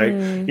here, but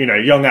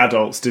young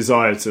adults'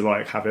 desire to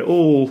have it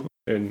all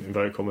in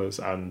inverted commas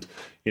and,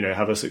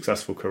 have a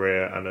successful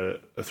career and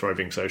a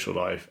thriving social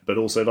life, but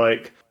also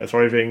a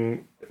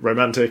thriving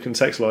romantic and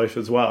sex life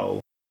as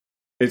well.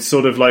 It's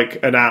sort of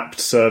like an apt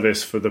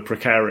service for the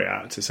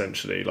precariat,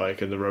 essentially,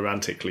 and the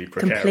romantically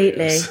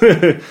precarious.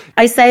 Completely.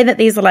 I say that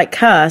these are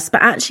cursed,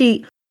 but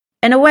actually,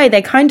 in a way,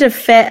 they kind of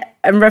fit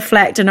and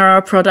reflect and are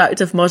a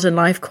product of modern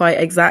life quite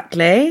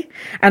exactly.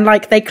 And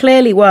they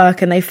clearly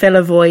work and they fill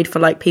a void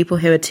for people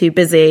who are too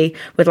busy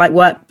with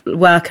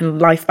work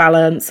and life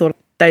balance, or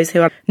those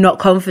who are not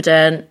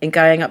confident in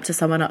going up to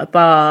someone at a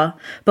bar.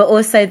 But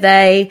also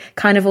they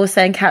kind of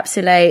also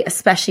encapsulate,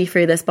 especially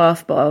through this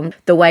bath bomb,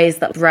 the ways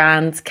that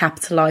brands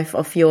capitalize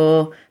off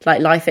your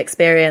life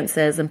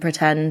experiences and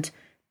pretend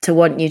to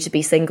want you to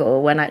be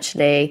single when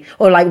actually,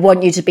 or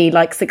want you to be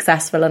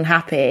successful and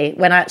happy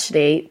when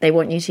actually they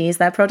want you to use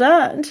their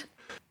product.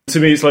 To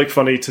me, it's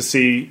funny to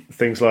see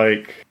things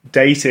like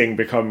dating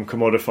become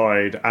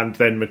commodified and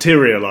then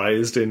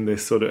materialized in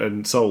this sort of,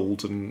 and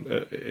sold and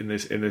in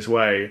this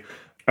way,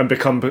 and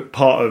become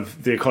part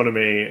of the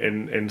economy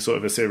in sort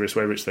of a serious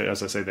way, which they,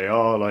 as I say, they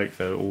are.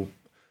 They're all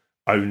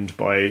owned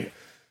by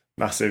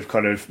massive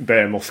kind of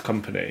behemoth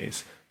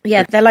companies.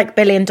 Yeah, they're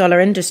billion-dollar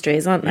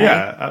industries, aren't they?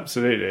 Yeah,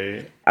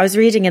 absolutely. I was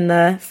reading in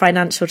the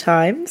Financial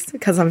Times,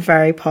 because I'm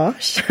very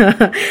posh,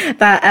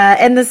 that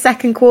in the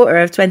second quarter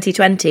of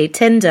 2020,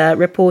 Tinder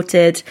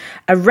reported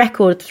a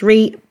record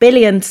 3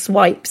 billion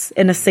swipes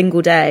in a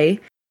single day.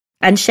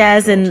 And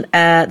shares in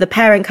the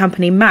parent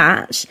company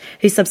Match,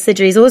 whose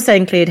subsidiaries also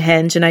include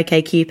Hinge and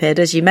OkCupid,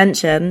 as you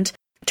mentioned,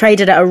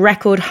 traded at a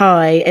record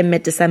high in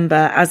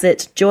mid-December as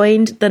it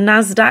joined the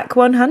NASDAQ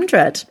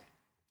 100.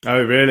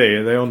 Oh, really?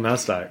 Are they on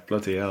NASDAQ?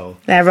 Bloody hell.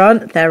 They're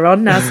on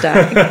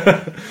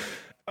NASDAQ.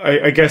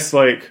 I guess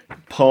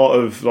part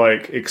of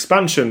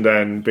expansion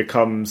then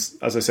becomes,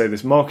 as I say,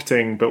 this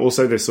marketing, but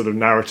also this sort of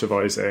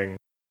narrativizing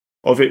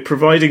of it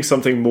providing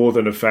something more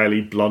than a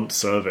fairly blunt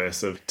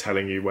service of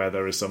telling you where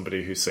there is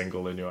somebody who's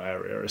single in your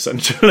area,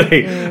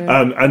 essentially.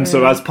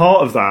 So as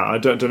part of that, I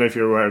don't know if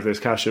you're aware of this,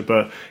 Kasia,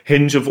 but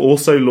Hinge have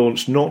also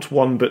launched not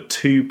one but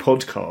 2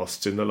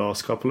 podcasts in the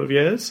last couple of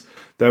years.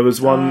 There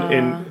was one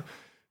in...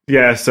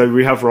 Yeah, so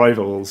we have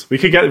rivals. We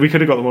could have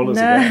got them on as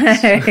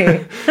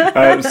a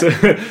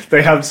guest.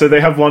 They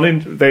had one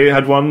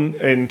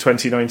in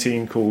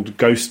 2019 called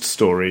Ghost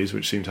Stories,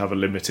 which seemed to have a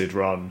limited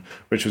run,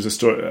 which was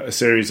a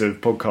series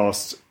of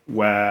podcasts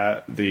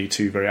where the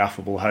 2 very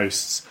affable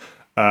hosts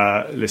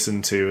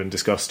listened to and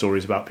discussed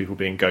stories about people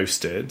being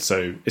ghosted.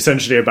 So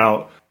essentially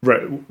about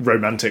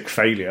romantic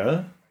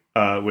failure,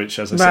 which,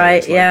 as I say,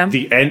 is like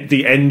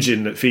the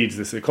engine that feeds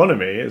this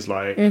economy is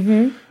like.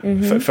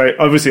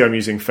 Obviously, I'm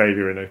using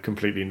failure in a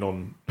completely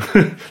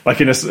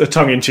like in a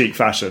tongue-in-cheek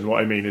fashion.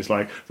 What I mean is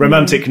like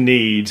romantic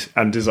need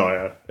and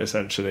desire,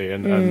 essentially,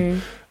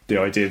 and the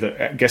idea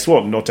that, guess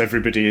what, not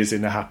everybody is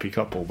in a happy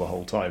couple the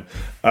whole time.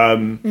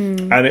 And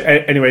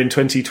anyway, in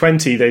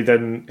 2020,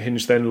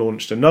 Hinge then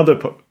launched another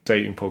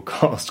dating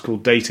podcast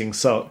called Dating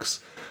Sucks,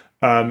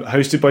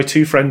 hosted by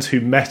two friends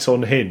who met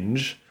on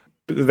Hinge.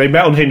 They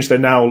met on Hinge. They're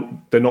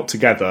not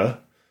together.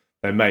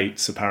 They're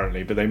mates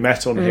apparently, but they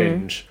met on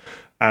Hinge,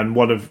 and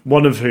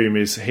one of whom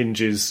is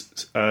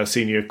Hinge's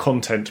senior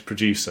content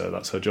producer.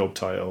 That's her job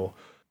title.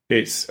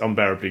 It's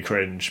unbearably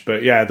cringe,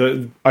 but yeah,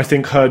 I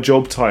think her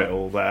job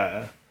title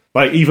there,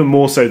 like even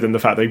more so than the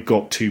fact they've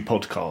got two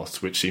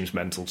podcasts, which seems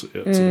mental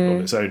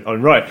on its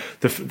own right.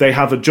 They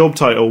have a job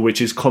title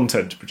which is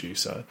content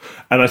producer,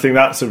 and I think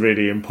that's a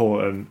really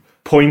important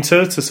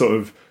pointer to sort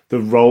of the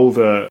role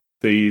that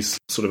these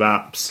sort of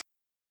apps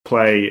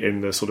play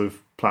in the sort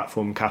of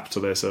platform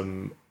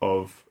capitalism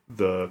of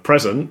the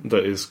present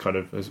that is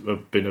has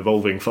been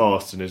evolving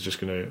fast and is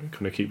just going to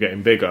kind of keep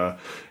getting bigger,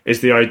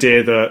 is the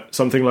idea that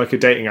something like a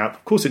dating app,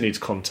 of course it needs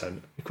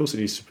content, of course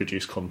it needs to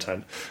produce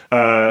content,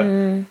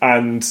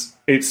 and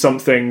it's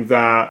something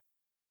that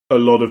a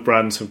lot of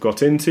brands have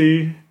got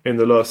into in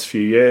the last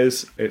few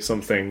years. It's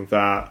something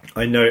that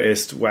I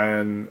noticed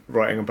when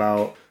writing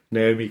about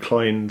Naomi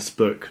Klein's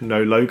book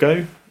No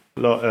Logo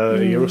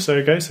a year or so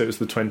ago. So it was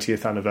the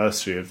 20th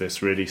anniversary of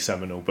this really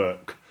seminal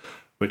book,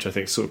 which I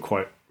think is sort of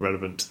quite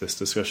relevant to this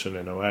discussion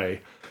in a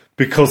way,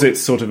 because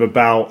it's sort of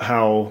about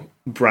how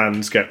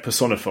brands get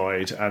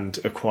personified and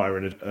acquire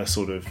a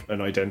sort of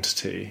an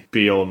identity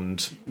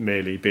beyond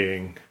merely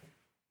being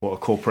what a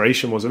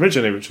corporation was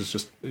originally, which was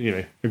just,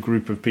 a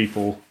group of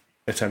people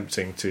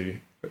attempting to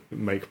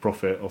make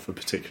profit off a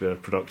particular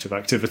productive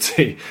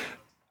activity.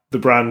 The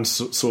brands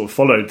sort of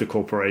followed the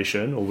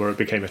corporation, or where it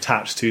became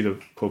attached to the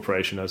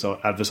corporation as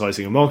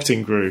advertising and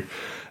marketing grew.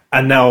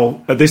 And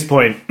now, at this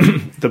point,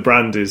 the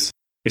brand is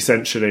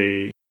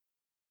essentially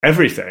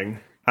everything.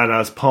 And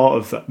as part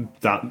of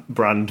that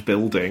brand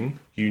building,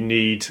 you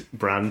need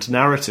brand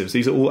narratives.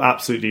 These are all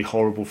absolutely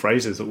horrible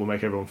phrases that will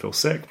make everyone feel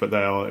sick, but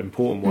they are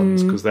important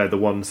ones because they're the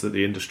ones that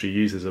the industry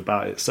uses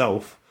about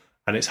itself.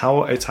 And it's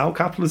how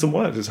capitalism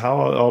works. It's how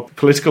our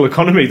political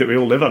economy that we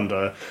all live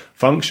under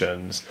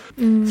functions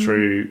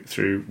through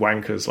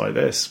wankers like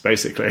this,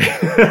 basically.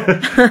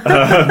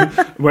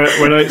 When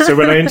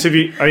I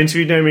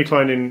interviewed Naomi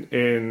Klein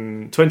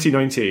in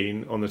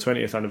 2019 on the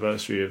 20th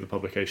anniversary of the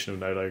publication of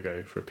No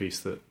Logo for a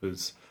piece that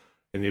was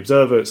in the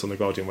Observer. It's on the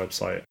Guardian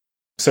website.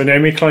 So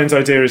Naomi Klein's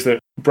idea is that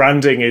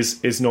branding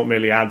is not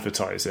merely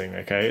advertising.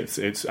 Okay,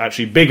 it's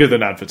actually bigger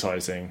than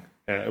advertising.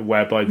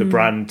 Whereby the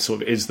brand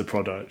sort of is the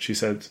product. She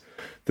said,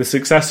 the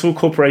successful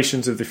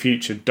corporations of the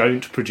future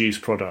don't produce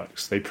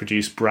products, they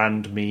produce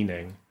brand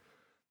meaning.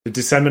 The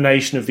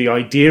dissemination of the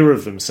idea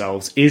of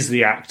themselves is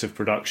the act of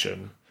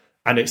production,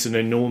 and it's an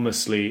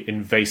enormously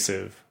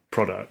invasive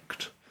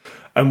product.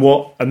 And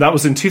that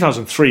was in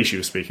 2003 she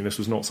was speaking. This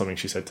was not something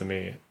she said to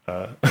me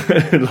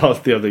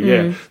the other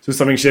year. It was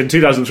something she said in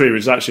 2003,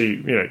 which is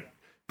actually,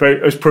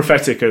 very as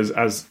prophetic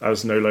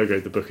as No Logo,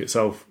 the book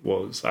itself,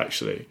 was,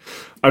 actually.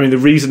 I mean, the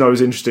reason I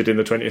was interested in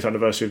the 20th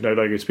anniversary of No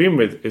Logo to begin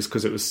with is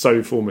because it was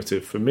so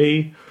formative for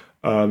me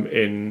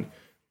in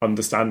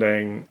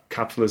understanding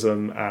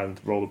capitalism and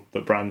the role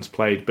that brands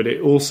played. But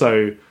it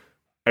also,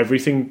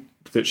 everything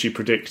that she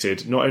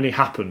predicted not only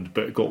happened,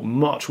 but it got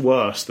much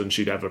worse than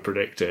she'd ever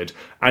predicted.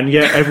 And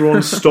yet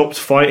everyone stopped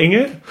fighting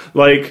it.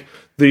 Like,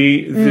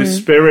 the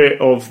spirit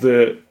of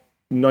the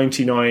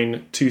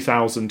 99,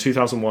 2000,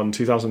 2001,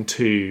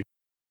 2002,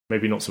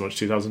 maybe not so much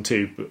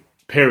 2002, but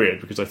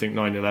period, because I think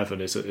 9/11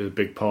 is a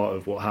big part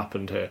of what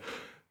happened here.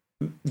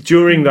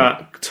 During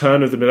that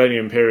turn of the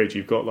millennium period,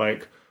 you've got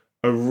like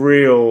a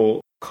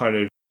real kind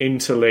of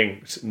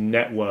interlinked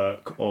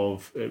network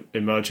of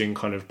emerging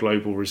kind of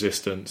global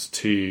resistance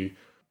to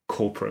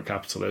corporate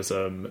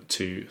capitalism,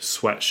 to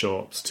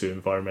sweatshops, to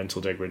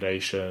environmental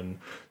degradation,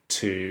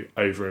 to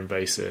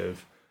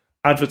over-invasive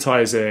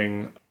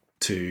advertising,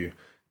 to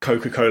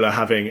Coca-Cola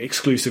having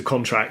exclusive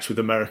contracts with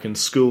American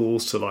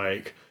schools to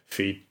like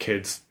feed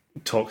kids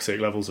toxic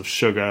levels of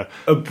sugar,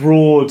 a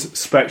broad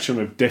spectrum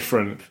of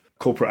different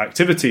corporate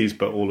activities,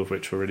 but all of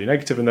which were really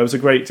negative. And there was a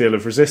great deal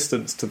of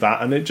resistance to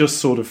that, and it just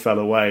sort of fell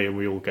away and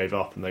we all gave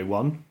up and they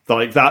won.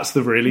 Like, that's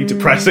the really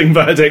depressing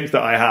verdict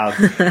that I have.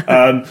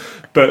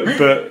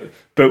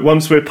 But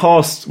once we've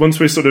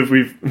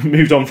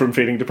moved on from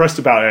feeling depressed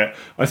about it,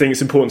 I think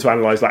it's important to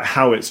analyse like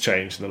how it's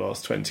changed in the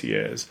last 20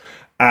 years.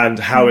 And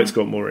how it's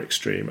got more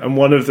extreme. And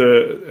one of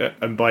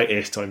and by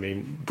it, I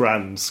mean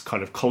brands'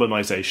 kind of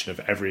colonization of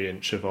every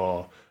inch of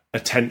our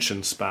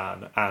attention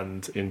span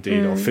and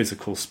indeed our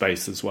physical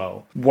space as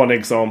well. One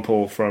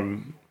example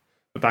from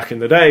back in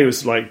the day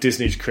was like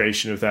Disney's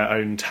creation of their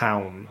own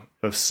town,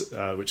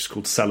 which is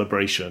called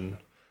Celebration.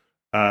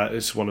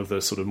 It's one of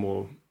the sort of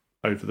more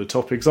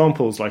over-the-top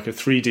examples, like a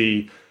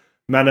 3D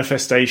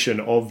manifestation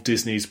of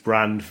Disney's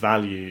brand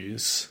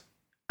values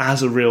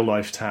as a real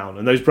life town.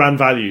 And those brand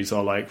values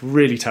are like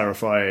really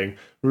terrifying,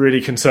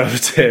 really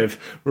conservative,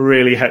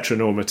 really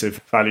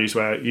heteronormative values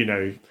where, you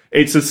know,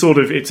 it's a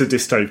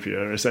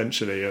dystopia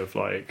essentially of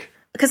like...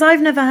 Because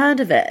I've never heard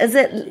of it. Is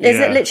it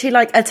literally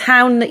like a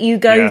town that you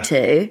go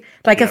to,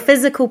 like a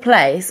physical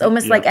place,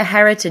 almost like a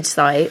heritage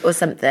site or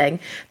something,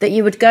 that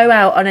you would go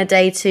out on a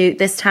day to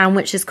this town,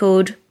 which is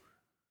called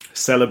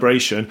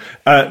Celebration?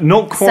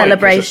 Not quite.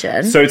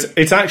 Celebration. So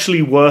it's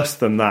actually worse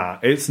than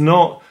that. It's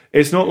not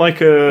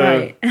like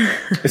a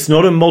it's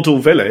not a model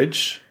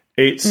village.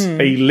 It's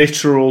a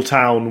literal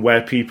town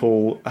where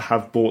people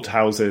have bought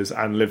houses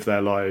and live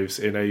their lives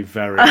in a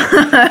very...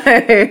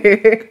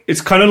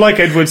 It's kind of like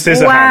Edward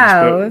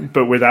Scissorhands,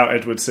 but without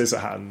Edward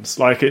Scissorhands.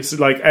 Like, it's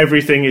like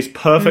everything is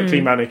perfectly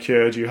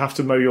manicured. You have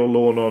to mow your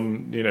lawn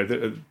on, you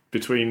know,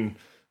 between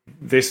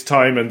this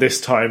time and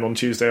this time on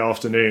Tuesday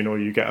afternoon, or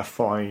you get a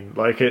fine.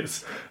 Like,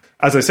 it's,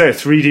 as I say, a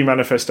 3D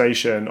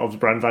manifestation of the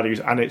brand values,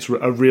 and it's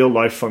a real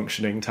life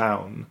functioning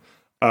town.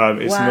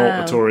 It's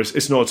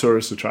not a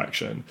tourist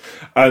attraction.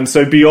 And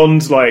so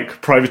beyond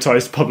like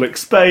privatized public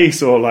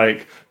space or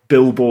like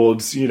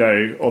billboards, you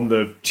know, on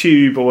the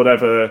tube or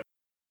whatever,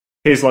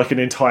 here's like an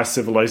entire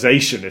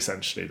civilization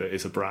essentially that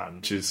is a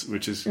brand,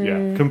 which is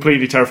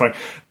completely terrifying.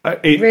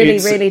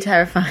 It's really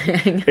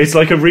terrifying. It's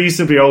like a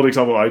reasonably old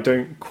example. I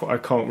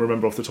can't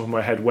remember off the top of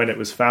my head when it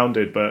was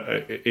founded, but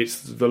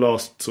it's the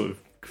last sort of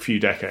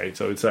few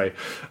decades, I would say.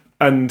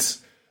 And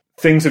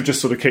things have just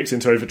sort of kicked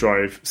into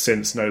overdrive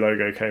since No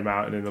Logo came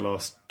out, and in the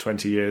last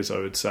 20 years, I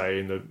would say,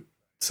 in the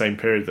same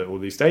period that all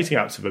these dating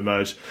apps have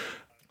emerged.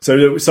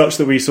 So such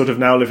that we sort of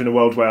now live in a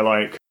world where,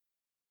 like,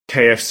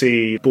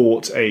 KFC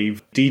bought a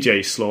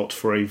DJ slot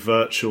for a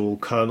virtual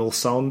Colonel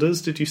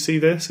Sanders. Did you see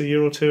this a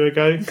year or two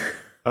ago?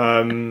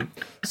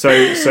 So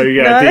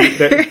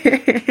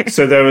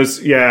there was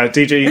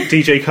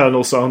DJ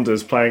Colonel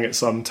Sanders playing at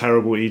some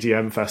terrible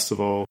EDM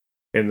festival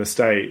in the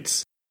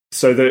States.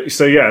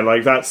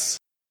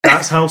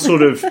 That's how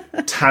sort of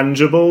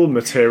tangible,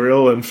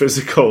 material and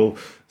physical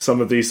some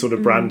of these sort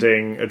of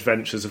branding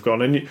adventures have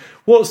gone. And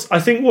what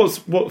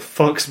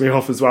fucks me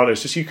off as well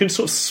is just you can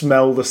sort of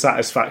smell the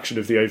satisfaction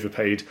of the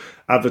overpaid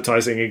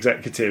advertising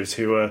executives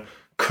who are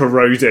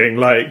corroding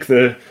like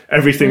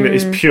everything that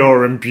is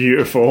pure and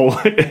beautiful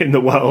in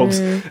the world,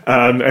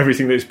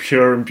 everything that is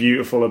pure and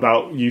beautiful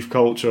about youth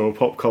culture or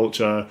pop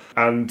culture,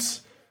 and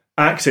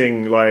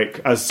acting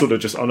like as sort of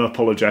just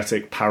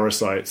unapologetic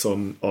parasites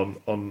on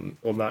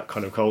that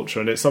kind of culture.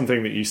 And it's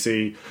something that you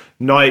see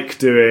Nike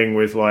doing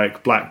with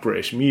like Black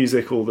British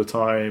music all the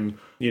time.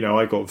 You know,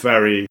 I got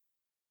very,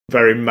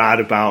 very mad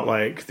about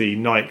like the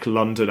Nike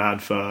London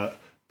advert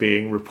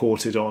being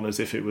reported on as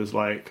if it was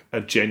like a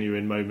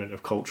genuine moment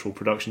of cultural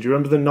production. Do you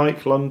remember the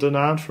Nike London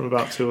ad from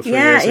about 2 or 3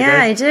 years ago?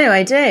 Yeah,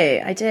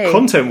 I do.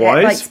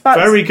 Content-wise,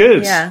 very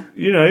good. Yeah.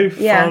 You know,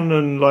 fun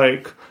and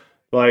like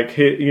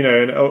you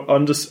know,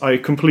 and I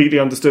completely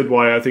understood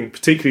why. I think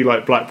particularly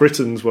like Black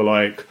Britons were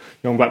like,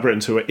 young Black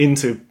Britons who were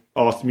into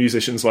art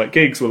musicians like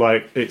Giggs were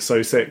like, it's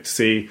so sick to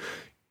see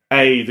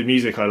A, the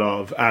music I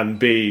love, and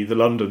B, the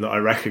London that I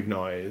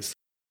recognise,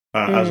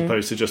 as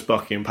opposed to just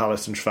Buckingham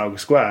Palace and Trafalgar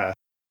Square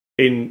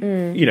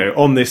in you know,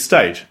 on this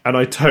stage. And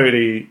I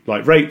totally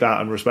like rate that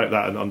and respect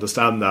that and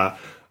understand that.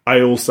 I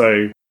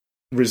also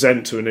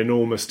resent to an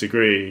enormous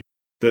degree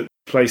that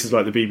places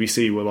like the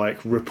BBC were like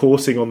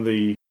reporting on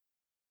the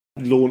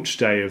launch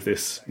day of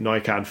this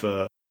Nike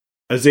advert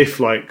as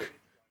if like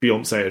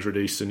Beyonce had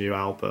released a new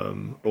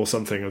album or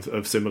something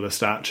of similar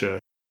stature.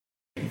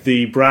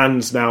 The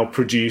brands now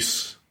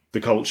produce the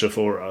culture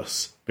for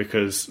us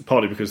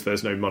partly because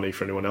there's no money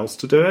for anyone else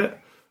to do it.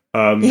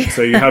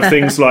 So you have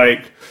things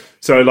like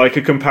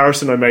a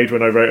comparison I made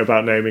when I wrote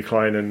about Naomi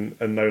Klein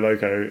and No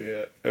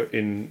Logo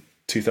in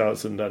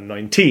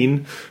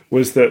 2019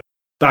 was that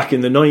back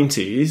in the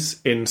 90s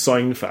in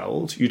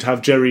Seinfeld, you'd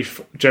have Jerry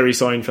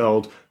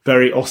Seinfeld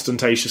very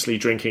ostentatiously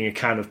drinking a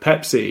can of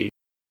Pepsi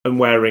and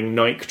wearing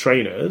Nike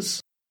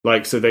trainers.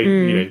 Like, so they,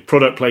 you know,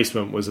 product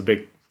placement was a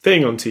big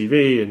thing on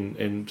TV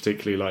in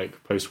particularly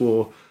like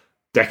post-war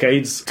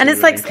decades. And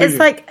it's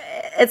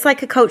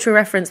like a cultural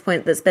reference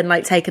point that's been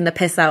like taken the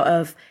piss out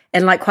of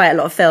in like quite a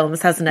lot of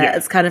films, hasn't it? Yeah.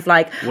 It's kind of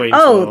like, you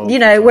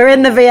know, we're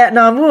in the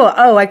Vietnam War.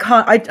 Oh,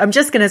 I'm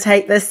just going to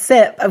take this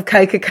sip of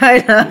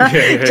Coca-Cola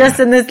just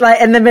in this,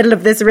 like, in the middle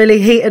of this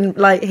really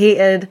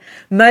heated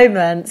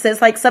moment. So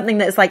it's like something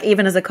that's like,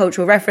 even as a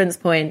cultural reference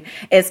point,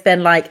 it's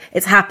been like,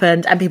 it's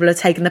happened and people have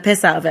taken the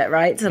piss out of it,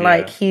 right? To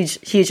like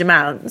huge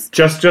amounts.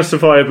 Just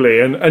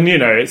justifiably. And you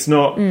know, it's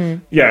not,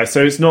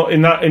 so it's not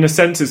in a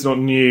sense, it's not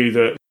new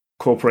that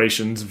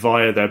corporations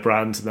via their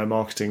brands and their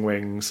marketing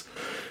wings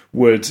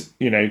would,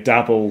 you know,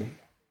 dabble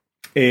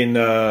in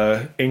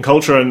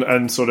culture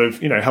and sort of,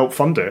 you know, help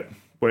fund it,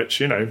 which,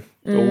 you know,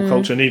 all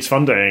culture needs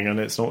funding and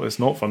it's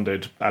not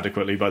funded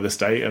adequately by the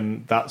state,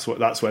 and that's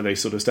where they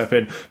sort of step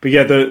in. But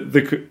yeah,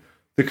 the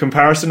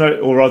comparison,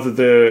 or rather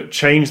the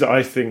change that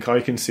I think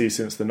I can see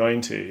since the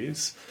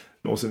 90s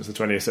or since the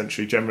 20th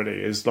century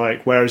generally is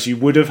like, whereas you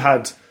would have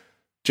had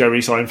Jerry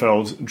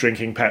Seinfeld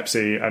drinking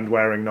Pepsi and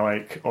wearing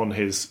Nike on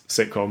his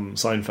sitcom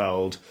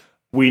Seinfeld,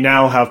 we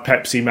now have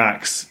Pepsi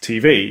Max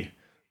TV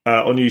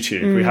on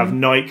YouTube. We have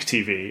Nike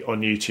TV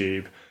on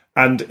YouTube.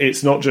 And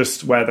it's not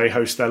just where they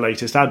host their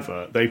latest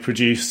advert. They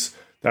produce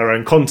their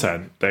own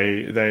content.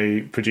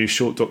 They produce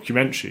short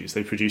documentaries.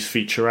 They produce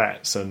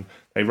featurettes, and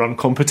they run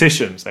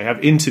competitions. They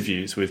have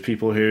interviews with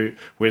people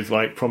with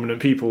like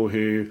prominent people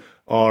who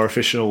are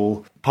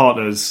official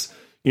partners,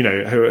 you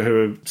know,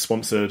 who are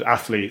sponsored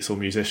athletes or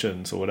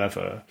musicians or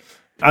whatever.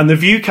 And the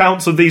view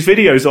counts of these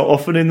videos are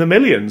often in the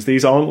millions.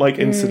 These aren't like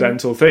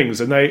incidental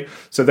things. And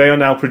they are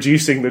now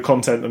producing the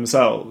content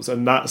themselves.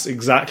 And that's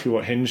exactly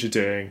what Hinge are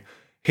doing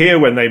here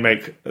when they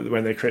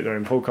create their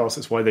own podcast.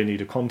 It's why they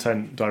need a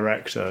content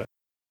director.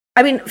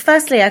 I mean,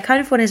 firstly, I kind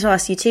of wanted to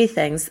ask you two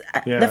things.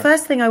 Yeah. The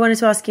first thing I wanted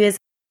to ask you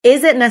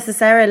is it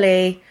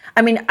necessarily...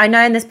 I mean, I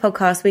know in this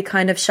podcast we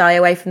kind of shy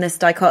away from this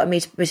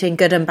dichotomy between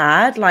good and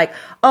bad. Like,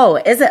 oh,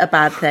 is it a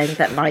bad thing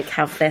that Nike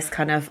have this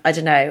kind of, I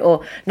don't know,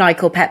 or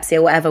Nike or Pepsi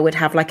or whatever would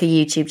have like a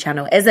YouTube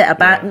channel? Is it a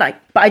bad,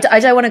 but I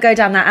don't want to go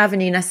down that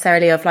avenue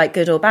necessarily of like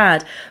good or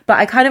bad. But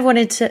I kind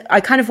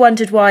of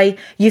wondered why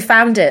you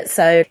found it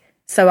so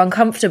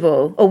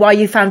uncomfortable, or why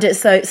you found it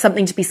so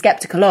something to be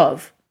skeptical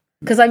of.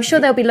 Because I'm sure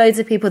there'll be loads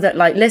of people that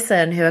like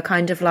listen who are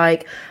kind of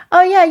like,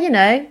 oh yeah, you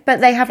know, but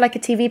they have like a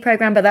TV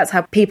program, but that's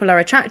how people are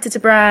attracted to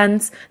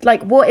brands.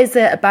 Like, what is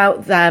it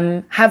about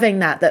them having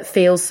that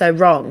feels so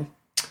wrong?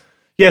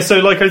 Yeah, so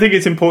like I think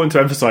it's important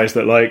to emphasize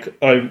that like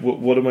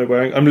what am I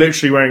wearing? I'm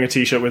literally wearing a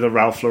t-shirt with a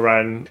Ralph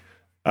Lauren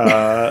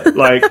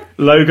like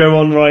logo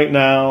on right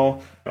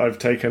now. I've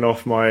taken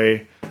off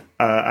my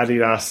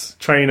Adidas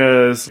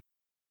trainers.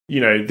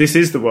 You know, this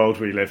is the world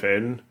we live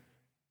in.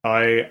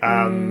 I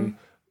am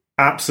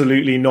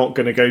absolutely not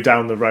going to go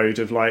down the road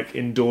of like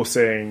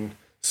endorsing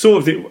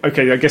sort of I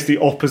guess the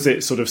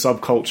opposite sort of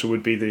subculture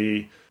would be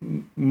the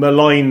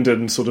maligned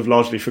and sort of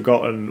largely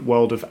forgotten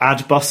world of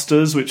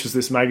Adbusters, which is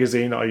this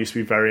magazine that I used to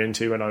be very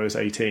into when I was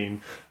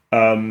 18,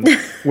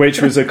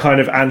 which was a kind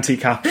of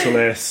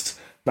anti-capitalist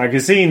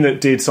magazine that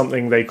did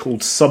something they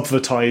called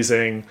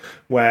subvertising,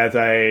 where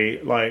they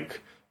like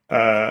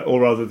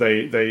or rather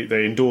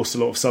they endorsed a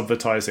lot of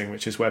subvertising,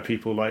 which is where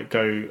people like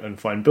go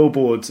and find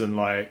billboards and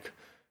like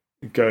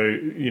go,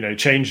 you know,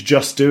 change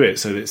just do it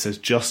so that it says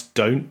just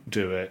don't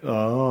do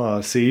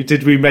it. See,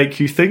 did we make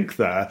you think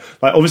there?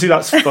 Like, obviously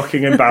that's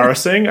fucking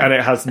embarrassing, and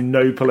it has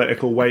no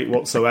political weight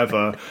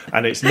whatsoever,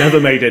 and it's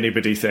never made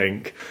anybody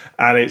think,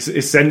 and it's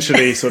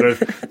essentially sort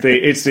of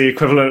it's the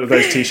equivalent of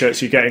those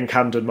t-shirts you get in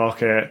Camden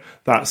Market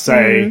that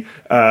say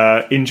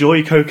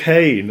enjoy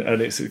cocaine, and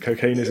it's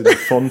cocaine is in the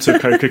font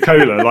of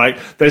Coca-Cola. Like,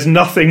 there's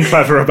nothing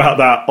clever about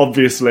that.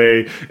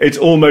 Obviously it's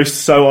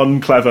almost so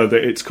unclever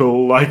that it's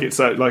cool. Like, it's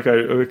like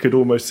I could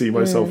almost see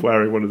myself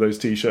wearing one of those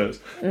t-shirts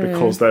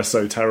because they're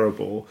so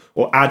terrible.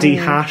 Or Addy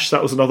Hash,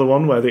 that was another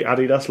one where the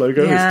Adidas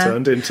logo is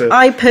turned into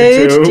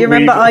iPood. Do you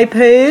remember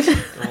iPood?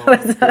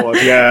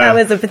 That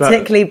was a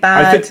particularly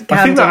bad.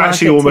 I think that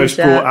actually almost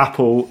t-shirt.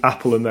 brought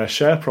Apple and their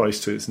share price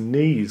to its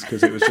knees,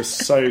 because it was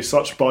just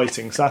such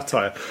biting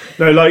satire.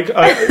 No, like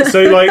I'm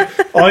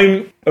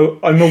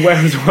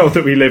aware of the world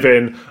that we live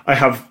in. I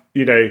have,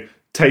 you know,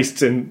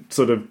 tastes in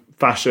sort of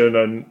fashion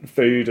and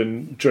food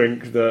and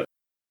drink that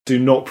do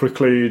not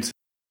preclude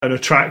an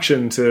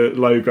attraction to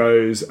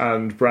logos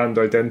and brand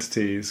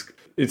identities.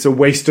 It's a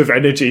waste of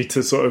energy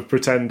to sort of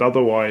pretend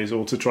otherwise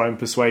or to try and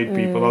persuade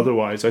people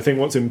otherwise. I think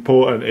what's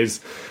important is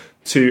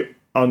to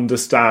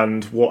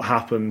understand what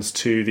happens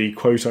to the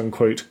quote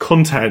unquote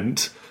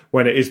content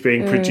when it is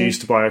being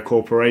produced by a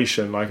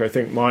corporation. Like, I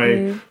think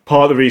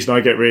part of the reason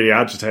I get really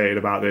agitated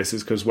about this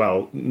is because,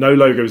 well, No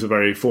Logo is a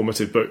very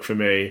formative book for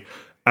me.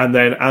 And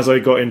then as I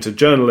got into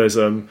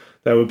journalism,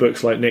 there were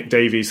books like Nick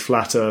Davies'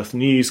 Flat Earth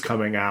News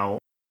coming out,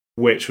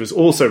 which was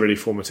also really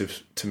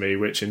formative to me,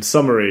 which in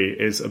summary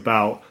is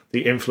about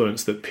the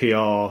influence that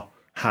PR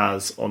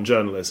has on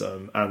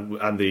journalism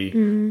and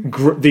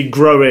the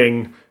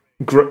growing,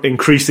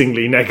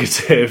 increasingly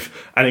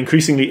negative and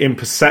increasingly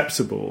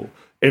imperceptible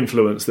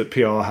influence that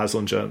PR has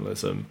on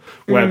journalism,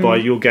 whereby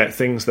you'll get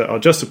things that are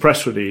just a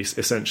press release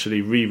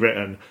essentially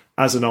rewritten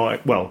as an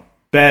art, well,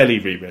 barely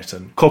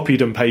rewritten,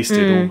 copied and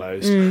pasted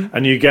almost.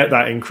 And you get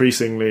that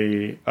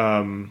increasingly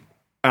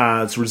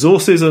as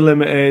resources are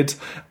limited,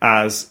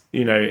 as,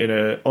 you know, in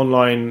an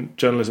online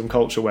journalism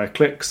culture where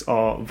clicks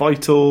are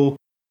vital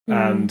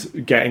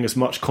and getting as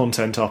much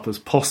content up as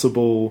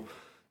possible.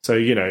 So,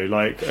 you know,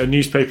 like a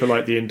newspaper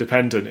like The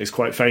Independent is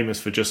quite famous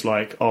for just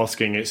like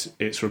asking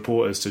its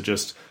reporters to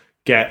just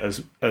get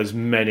as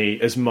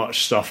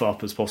much stuff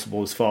up as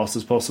possible, as fast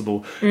as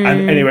possible.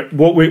 And anyway,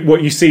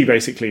 what you see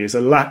basically is a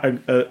less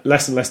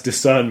and less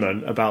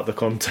discernment about the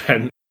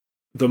content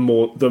the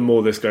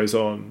more this goes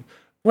on.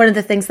 One of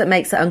the things that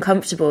makes it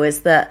uncomfortable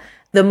is that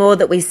the more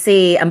that we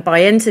see and buy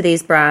into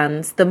these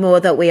brands, the more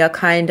that we are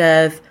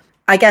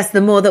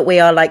the more that we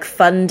are like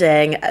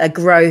funding a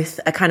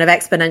kind of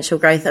exponential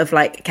growth of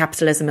like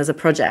capitalism as a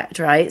project,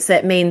 right? So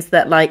it means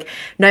that like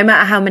no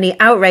matter how many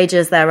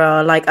outrages there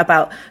are like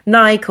about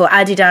Nike or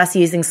Adidas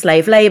using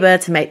slave labor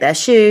to make their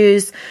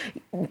shoes,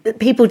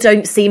 people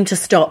don't seem to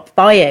stop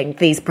buying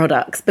these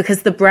products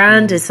because the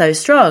brand is so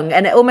strong,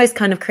 and it almost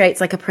kind of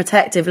creates like a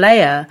protective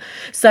layer.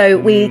 So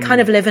we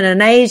kind of live in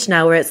an age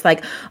now where it's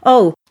like,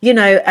 oh, you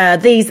know,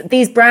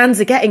 these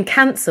brands are getting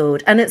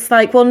cancelled, and it's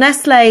like, well,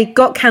 Nestle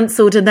got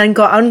cancelled and then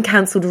got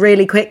uncancelled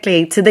really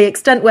quickly, to the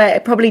extent where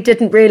it probably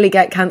didn't really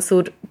get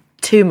cancelled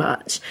too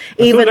much,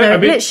 even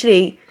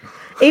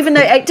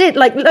though it did,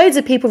 like, loads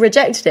of people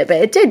rejected it,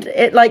 but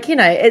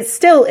it's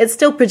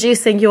still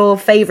producing your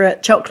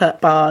favorite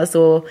chocolate bars,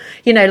 or,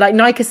 you know, like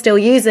Nike is still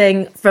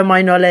using, from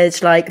my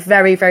knowledge, like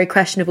very, very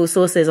questionable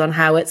sources on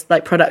how its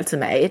like products are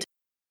made.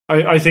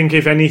 I think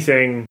if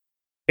anything,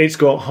 it's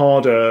got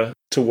harder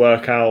to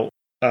work out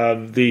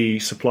the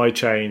supply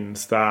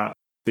chains that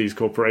these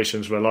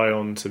corporations rely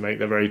on to make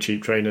their very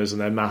cheap trainers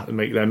and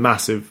make their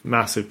massive,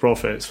 massive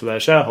profits for their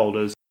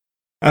shareholders.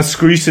 As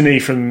scrutiny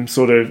from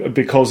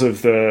because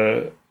of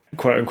the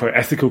quote unquote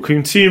ethical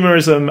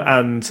consumerism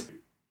and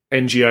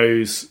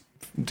NGOs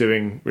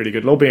doing really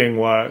good lobbying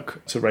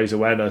work to raise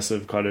awareness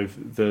of kind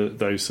of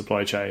those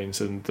supply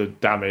chains and the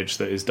damage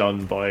that is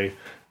done by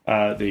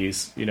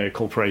these, you know,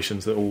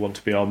 corporations that all want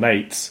to be our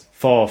mates,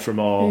 far from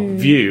our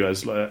view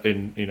as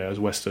as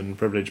Western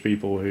privileged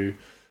people who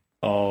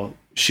are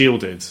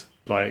shielded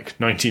like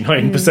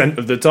 99%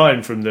 of the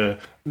time from the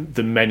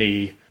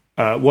many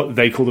what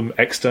they call them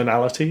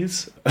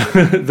externalities.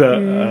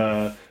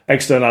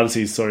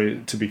 Externalities, sorry,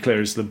 to be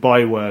clear, is the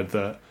byword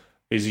that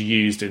is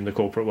used in the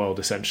corporate world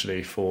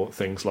essentially for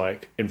things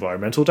like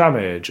environmental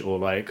damage, or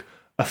like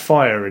a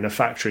fire in a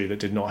factory that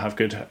did not have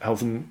good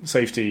health and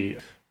safety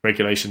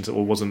regulations,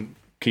 or wasn't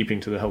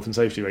keeping to the health and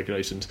safety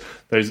regulations.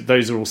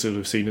 Those are all sort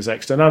of seen as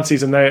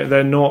externalities, and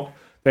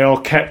they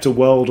are kept a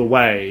world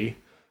away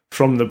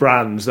from the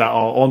brands that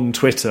are on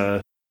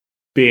Twitter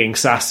being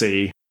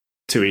sassy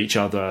to each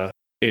other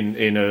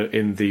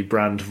in the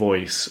brand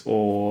voice,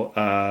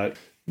 or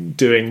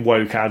doing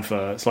woke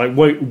adverts. Like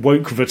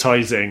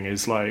woke-vertising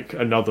is like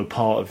another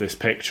part of this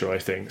picture, I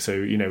think. So,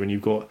 you know, when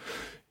you've got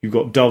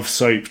Dove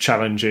soap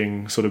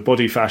challenging sort of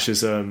body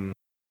fascism,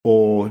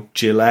 or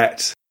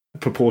Gillette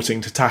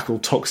purporting to tackle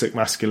toxic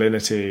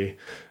masculinity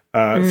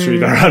through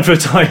their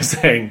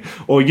advertising,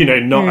 or, you know,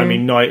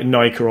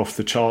 Nike are off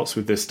the charts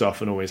with this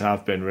stuff and always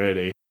have been,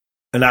 really.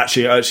 And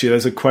actually,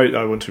 there's a quote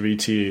I want to read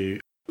to you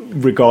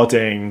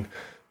regarding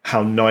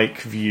how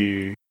Nike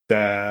view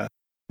their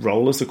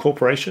role as a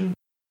corporation.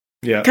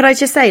 Yeah. Could I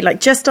just say, like,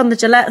 just on the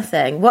Gillette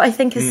thing, what I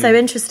think is so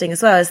interesting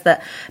as well is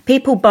that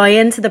people buy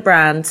into the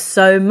brand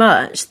so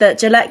much that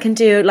Gillette can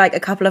do like a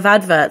couple of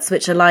adverts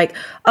which are like,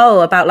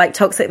 about like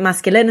toxic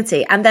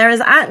masculinity, and there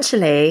is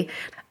actually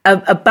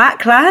a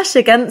backlash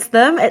against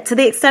them, to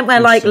the extent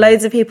where like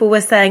loads of people were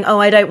saying,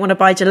 I don't want to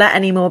buy Gillette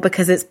anymore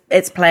because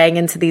it's playing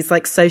into these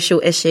like social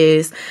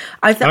issues.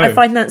 I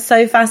find that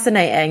so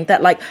fascinating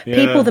that like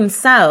people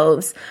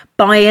themselves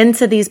buy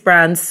into these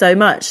brands so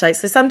much. Like,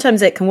 so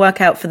sometimes it can work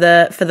out for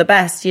the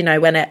best, you know,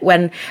 when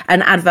an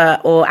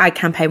advert or ad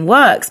campaign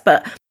works,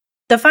 but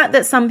the fact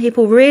that some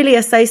people really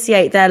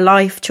associate their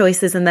life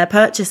choices and their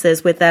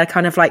purchases with their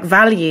kind of like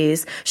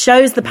values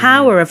shows the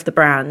power of the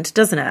brand,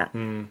 doesn't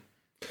it?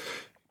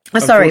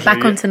 Sorry,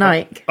 back on to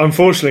Nike.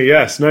 Unfortunately,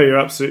 yes. No, you're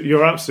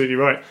absolutely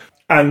right.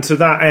 And to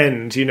that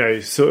end, you know,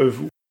 sort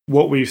of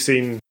what we've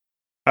seen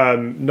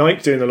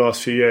Nike do in the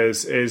last few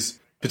years is,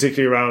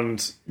 particularly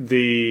around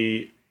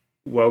the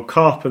World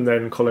Cup and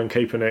then Colin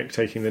Kaepernick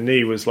taking the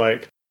knee, was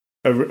like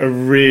a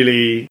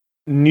really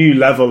new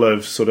level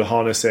of sort of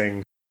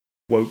harnessing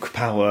woke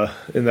power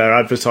in their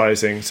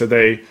advertising. So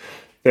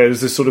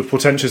there's this sort of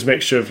portentous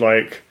mixture of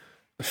like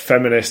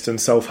feminist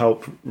and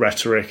self-help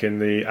rhetoric in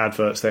the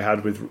adverts they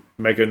had with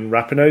Megan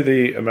Rapinoe,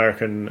 the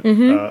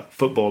American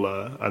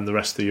footballer, and the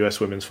rest of the US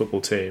women's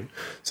football team.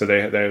 So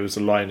there was a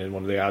line in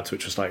one of the ads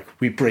which was like,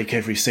 "We break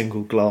every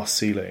single glass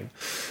ceiling."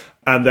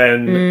 And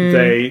then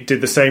they did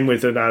the same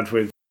with an ad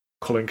with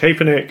Colin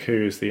Kaepernick,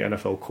 who is the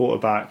NFL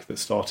quarterback that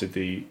started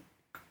the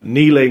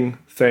kneeling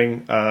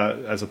thing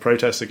as a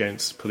protest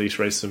against police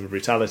racism and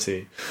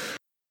brutality.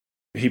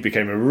 He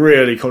became a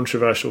really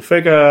controversial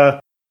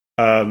figure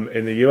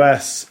in the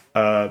US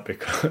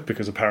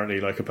because apparently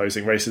like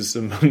opposing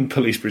racism and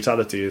police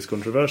brutality is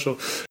controversial.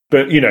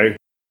 But, you know,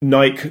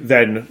 Nike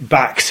then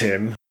backed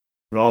him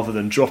rather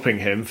than dropping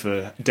him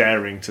for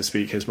daring to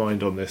speak his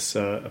mind on this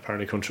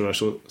apparently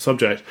controversial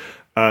subject.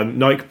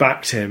 Nike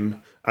backed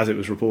him, as it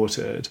was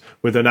reported,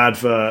 with an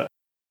advert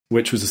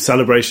which was a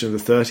celebration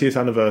of the 30th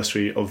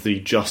anniversary of the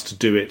Just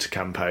Do It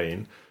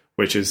campaign,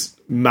 which is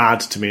mad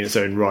to me in its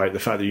own right, the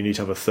fact that you need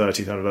to have a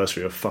 30th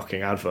anniversary of a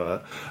fucking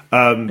advert.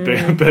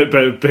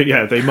 But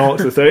yeah, they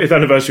marked the 30th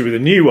anniversary with a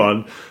new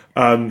one,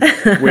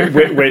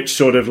 which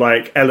sort of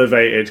like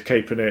elevated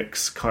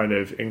Kaepernick's kind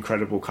of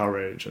incredible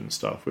courage and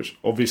stuff, which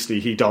obviously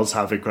he does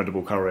have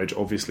incredible courage.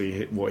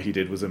 Obviously what he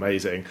did was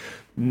amazing.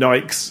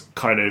 Nike's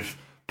kind of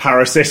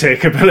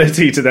parasitic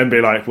ability to then be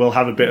like, we'll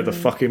have a bit of the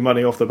fucking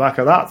money off the back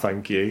of that,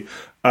 thank you.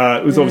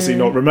 It was obviously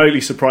not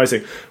remotely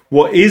surprising.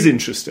 What is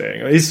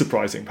interesting, or is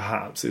surprising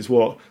perhaps, is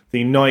what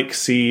the Nike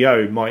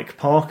CEO, Mike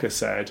Parker,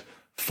 said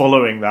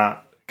following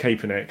that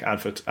Kaepernick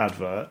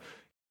advert.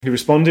 He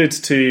responded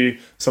to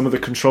some of the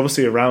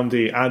controversy around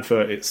the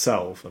advert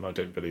itself, and I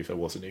don't believe there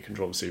was any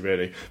controversy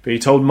really, but he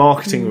told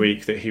Marketing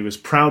Week that he was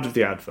proud of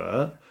the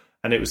advert,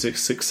 and it was a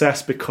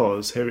success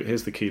because,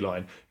 here's the key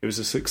line, it was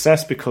a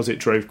success because it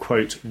drove,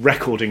 quote,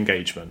 record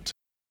engagement.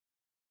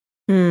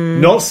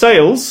 Not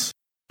sales,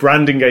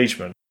 brand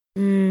engagement.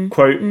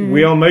 Quote,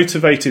 we are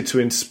motivated to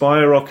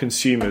inspire our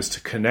consumers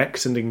to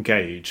connect and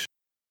engage,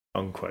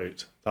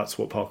 unquote. That's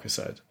what Parker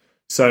said.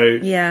 So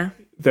yeah,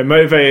 they're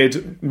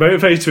motivated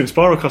to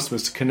inspire our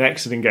customers to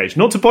connect and engage,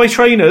 not to buy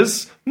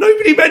trainers.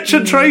 Nobody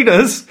mentioned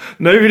trainers.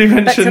 Nobody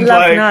mentioned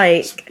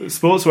like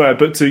sportswear,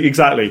 but to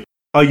exactly.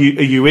 Are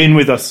you in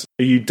with us?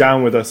 Are you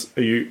down with us?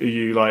 Are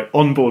you like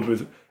on board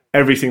with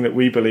everything that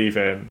we believe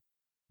in?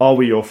 Are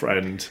we your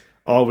friend?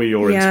 Are we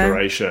your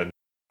inspiration?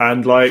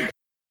 And like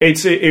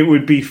it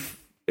would be.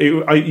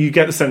 You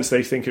get the sense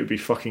they think it would be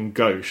fucking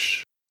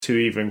gauche to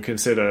even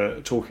consider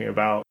talking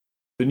about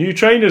the new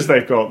trainers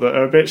they've got that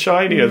are a bit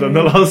shinier than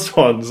the last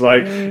ones.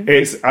 Like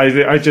it's,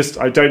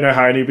 I don't know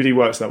how anybody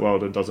works that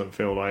world and doesn't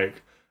feel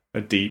like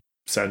a deep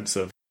sense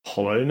of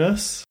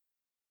hollowness.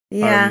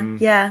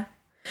 Yeah.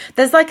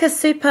 There's like a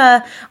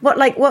super,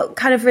 what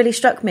kind of really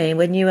struck me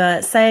when you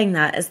were saying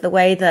that is the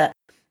way that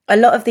a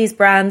lot of these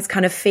brands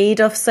kind of feed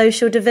off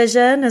social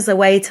division as a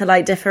way to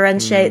like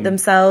differentiate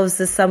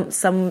themselves as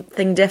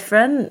something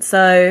different.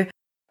 So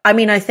I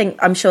mean,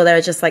 I'm sure there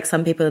are just like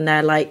some people in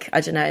there, like,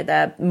 I don't know,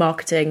 their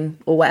marketing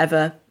or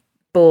whatever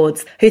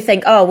boards who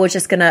think, oh,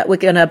 we're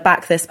gonna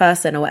back this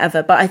person or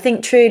whatever. But I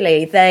think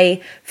truly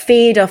they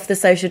feed off the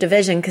social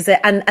division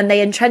and they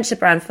entrench the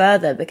brand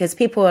further, because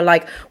people are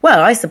like,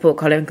 well, I support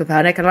Colin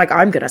Kaepernick and like,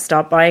 I'm gonna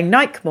start buying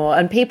Nike more.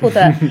 And people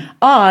that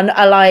aren't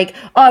are like,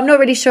 oh, I'm not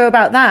really sure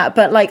about that.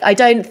 But like, I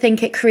don't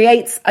think it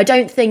creates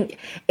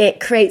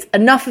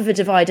enough of a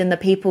divide in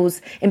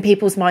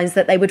people's minds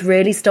that they would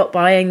really stop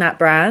buying that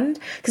brand.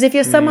 Because if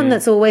you're someone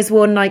that's always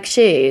worn Nike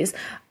shoes,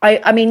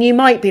 I mean, you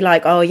might be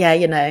like, oh yeah,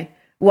 you know,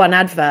 one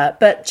advert,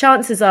 but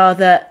chances are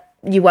that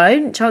you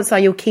won't. Chances are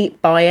you'll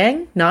keep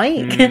buying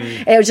Nike.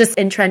 It'll just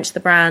entrench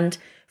the brand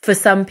for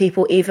some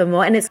people even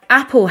more. And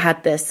Apple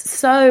had this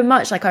so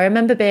much. Like I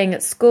remember being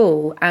at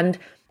school and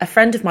a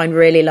friend of mine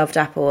really loved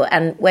Apple.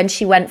 And when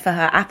she went for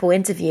her Apple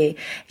interview,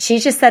 she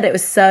just said it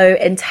was so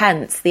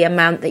intense, the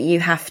amount that you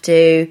have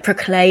to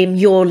proclaim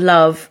your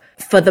love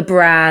for the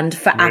brand,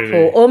 for really?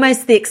 Apple,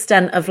 almost the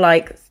extent of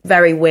like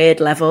very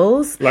weird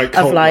levels like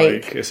of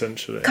like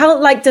essentially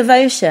cult-like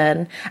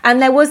devotion.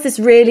 And there was this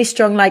really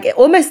strong, like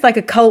almost like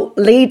a cult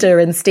leader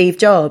in Steve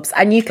Jobs,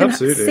 and you can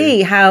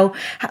see how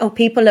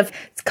people have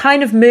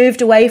kind of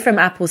moved away from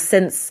Apple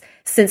since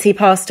he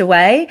passed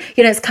away.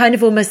 You know, it's kind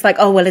of almost like,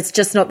 oh well, it's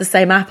just not the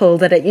same Apple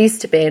that it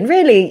used to be. And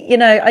really, you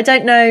know, I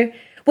don't know,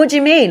 what do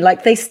you mean?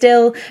 Like they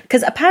still,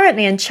 because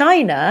apparently in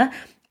China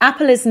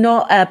Apple is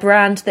not a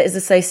brand that is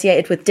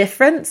associated with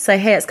difference. So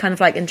here it's kind of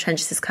like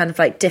entrenched this kind of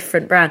like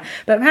different brand.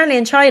 But apparently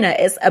in China,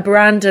 it's a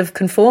brand of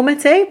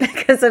conformity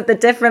because of the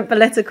different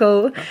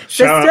political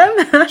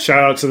system. Shout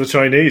out to the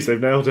Chinese.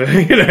 They've nailed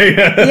it. You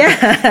know?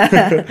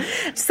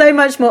 Yeah. So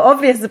much more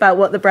obvious about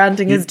what the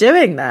branding is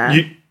doing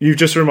there. You've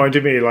just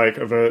reminded me like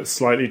of a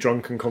slightly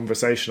drunken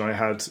conversation I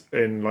had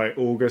in like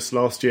August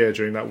last year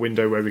during that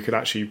window where we could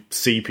actually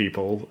see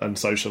people and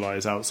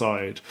socialise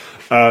outside.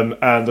 And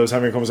I was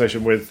having a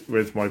conversation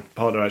with my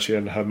partner actually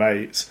and her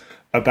mates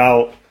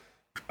about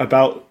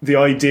the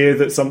idea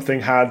that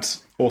something had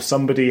or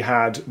somebody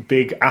had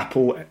big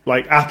Apple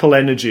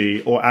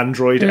energy or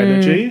Android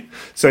energy.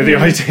 So the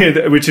idea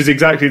that, which is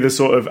exactly the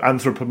sort of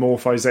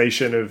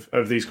anthropomorphization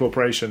of these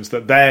corporations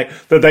that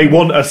they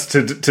want us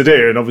to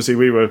do. And obviously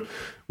we were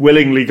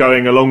willingly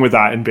going along with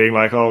that and being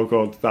like, oh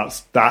God,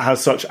 that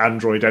has such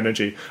Android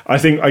energy.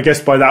 I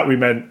guess by that we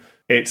meant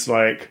it's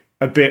like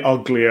a bit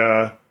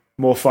uglier,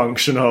 more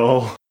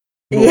functional,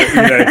 more, you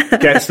know,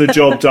 gets the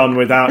job done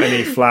without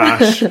any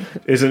flash,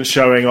 isn't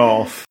showing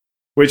off.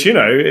 Which, you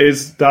know,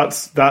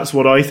 that's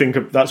what I think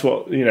of, that's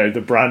what, you know, the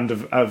brand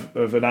of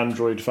an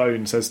Android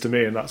phone says to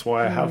me, and that's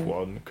why I have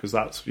one, because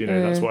that's, you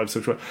know, that's what I've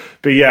subscribed.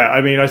 But yeah,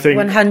 I mean, I think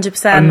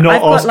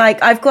 100%.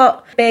 I've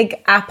got big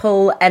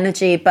Apple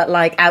energy, but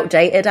like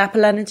outdated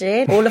Apple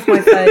energy. All of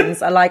my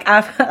phones are like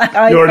Apple.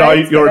 Like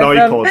you're an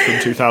iPod from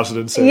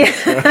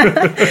 2006.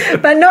 Yeah.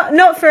 But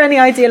not for any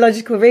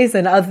ideological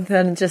reason other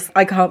than just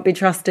I can't be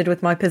trusted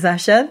with my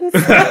possessions. So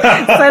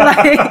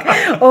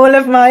like all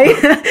of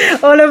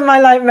my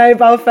like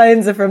mobile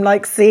phones are from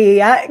like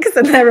CEX,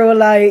 and they're all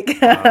like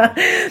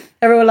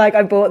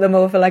I bought them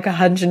all for like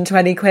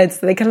 120 quid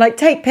so they can like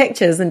take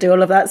pictures and do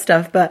all of that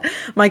stuff. But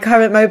my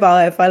current mobile,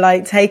 if I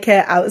like take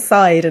it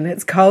outside and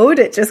it's cold,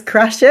 it just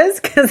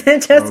crashes because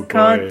it just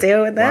can't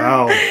deal with it.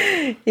 Wow.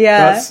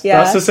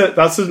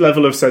 That's a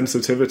level of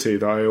sensitivity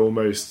that I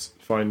almost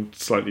find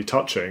slightly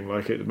touching.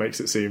 Like it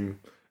makes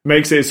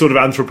it sort of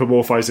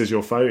anthropomorphizes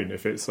your phone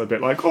if it's a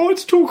bit like, oh,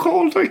 it's too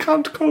cold, I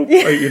can't cope.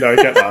 You know, I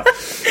get that.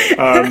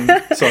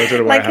 So I don't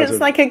know why like it's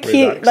like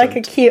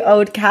a cute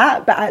old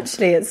cat, but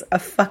actually it's a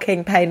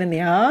fucking pain in the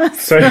ass.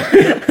 So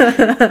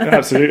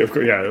absolutely,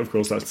 of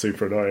course, that's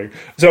super annoying.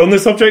 So on the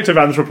subject of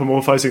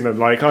anthropomorphizing them,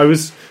 like I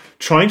was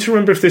trying to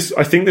remember if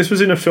I think this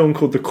was in a film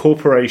called The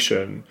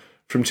Corporation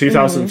from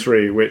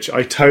 2003, which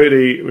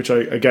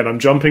again, I'm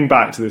jumping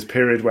back to this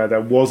period where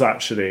there was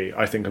actually,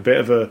 I think, a bit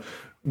of a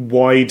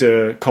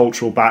wider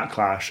cultural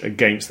backlash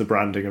against the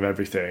branding of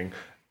everything.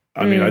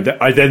 I mean,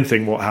 I then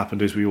think what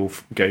happened is we all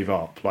gave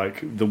up.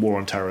 Like, the war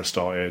on terror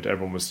started,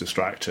 everyone was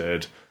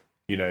distracted,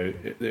 you know,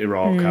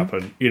 Iraq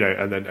happened, you know,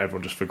 and then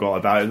everyone just forgot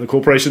about it and the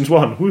corporations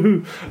won.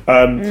 Woohoo!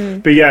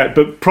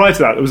 But prior to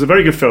that, there was a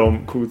very good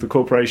film called The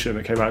Corporation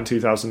that came out in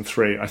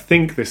 2003. I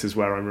think this is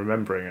where I'm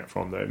remembering it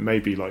from, though. It may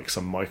be like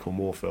some Michael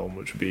Moore film,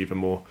 which would be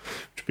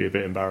a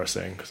bit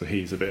embarrassing, because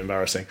he's a bit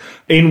embarrassing,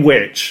 in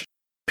which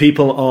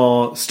people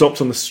are stopped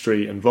on the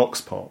street and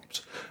vox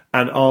popped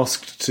and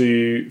asked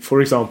to,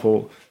 for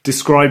example,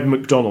 describe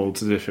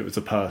McDonald's as if it was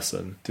a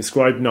person,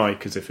 describe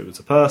Nike as if it was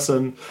a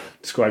person,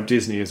 describe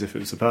Disney as if it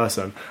was a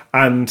person.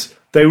 And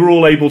they were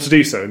all able to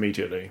do so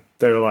immediately.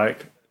 They were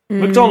like,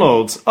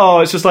 McDonald's,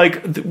 it's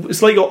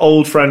like your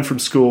old friend from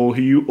school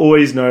who you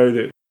always know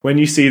that when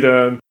you see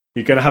them,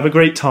 you're going to have a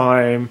great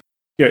time.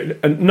 You know,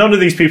 and none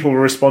of these people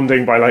were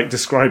responding by like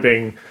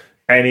describing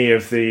any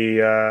of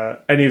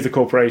the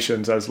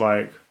corporations as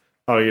like,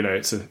 oh, you know,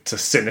 it's a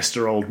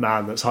sinister old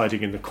man that's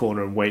hiding in the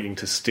corner and waiting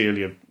to steal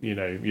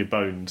your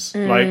bones.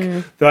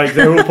 Like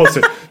they're all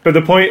positive. But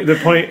the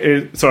point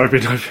is, sorry,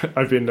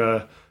 I've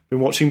been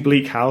watching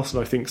Bleak House,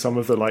 and I think some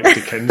of the like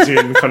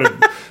Dickensian kind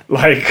of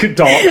like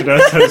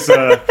darkness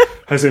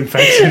has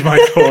infected my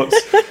thoughts.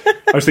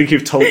 I was thinking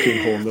of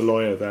Tulkinghorn, the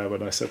lawyer, there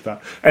when I said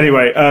that.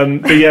 Anyway,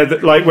 but yeah,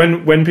 like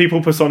when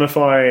people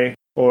personify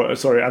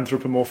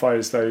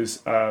anthropomorphize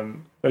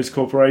those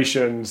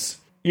corporations,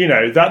 you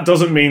know, that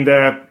doesn't mean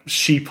they're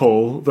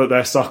sheeple, that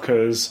they're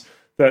suckers,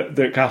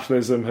 that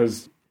capitalism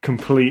has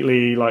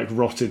completely like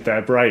rotted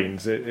their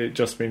brains. It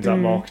just means that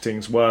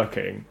marketing's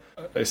working,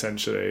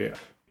 essentially.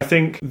 I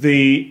think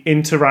the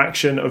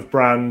interaction of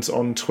brands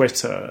on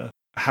Twitter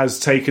has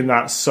taken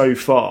that so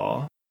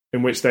far,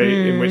 in which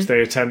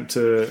they attempt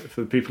to,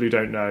 for the people who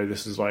don't know,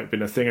 this has like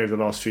been a thing over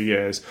the last few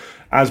years.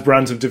 As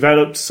brands have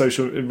developed,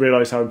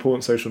 realize how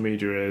important social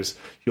media is.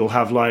 You'll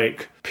have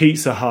like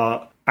Pizza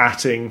Hut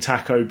atting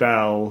Taco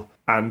Bell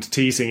and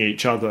teasing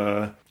each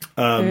other,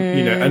 you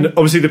know, and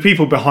obviously the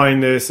people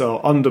behind this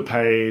are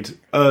underpaid,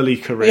 early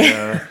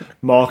career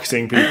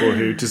marketing people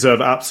who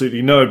deserve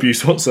absolutely no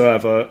abuse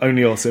whatsoever,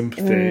 only our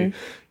sympathy.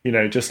 You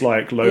know, just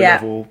like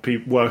low-level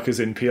workers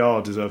in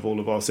PR deserve all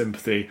of our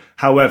sympathy.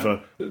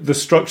 However, the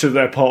structure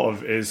they're part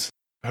of is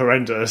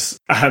horrendous,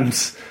 and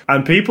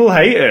people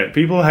hate it.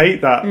 People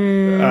hate that.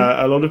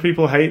 A lot of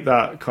people hate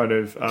that kind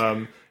of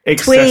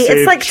excessive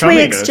it's like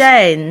tweet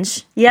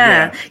exchange.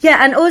 Yeah,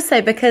 and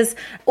also because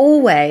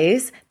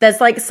always there's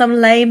like some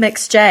lame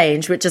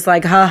exchange which is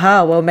like,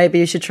 haha, well maybe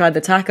you should try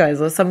the tacos,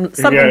 or something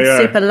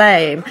super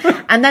lame.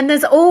 And then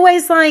there's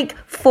always like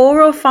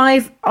 4 or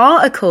 5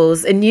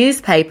 articles in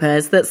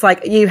newspapers that's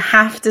like, you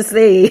have to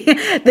see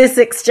this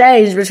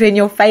exchange between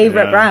your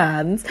favourite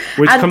brands.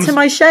 To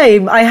my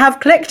shame, I have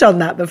clicked on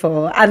that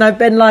before, and I've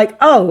been like,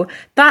 oh,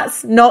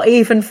 that's not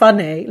even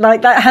funny.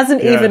 Like, that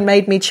hasn't even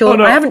made me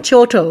chortle. I haven't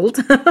chortled.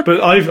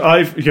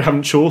 But you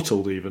haven't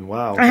chortled even.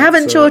 Wow. I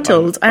haven't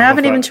chortled. I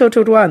haven't even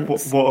chortled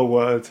once. What a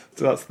word.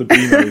 That's the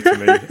B-movie to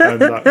me, and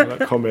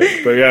that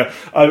comic. But yeah,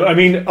 I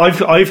mean,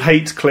 I've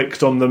hate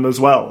clicked on them as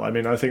well. I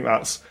mean, I think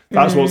that's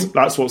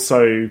what's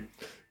so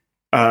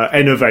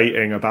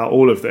innovating about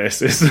all of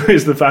this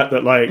is the fact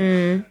that like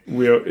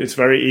it's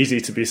very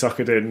easy to be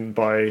suckered in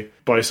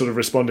by sort of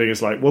responding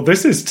as like, well,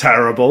 this is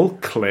terrible.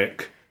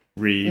 Click.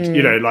 Read,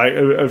 you know, like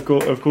of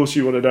course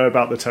you want to know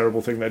about the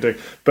terrible thing they're doing,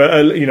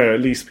 but you know, at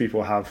least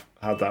people have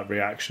had that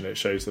reaction. It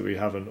shows that we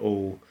haven't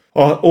all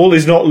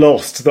is not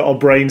lost, that our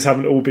brains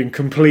haven't all been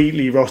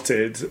completely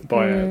rotted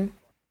by it.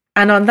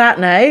 And on that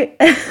note,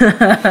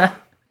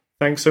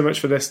 thanks so much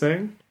for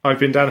listening. I've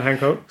been Dan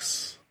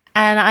Hancocks.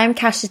 And I'm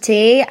Kasha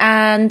T,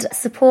 and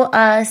support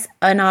us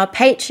on our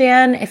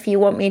Patreon if you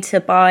want me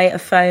to buy a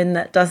phone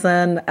that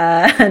doesn't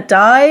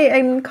die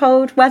in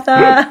cold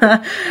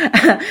weather,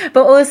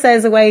 but also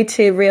as a way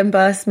to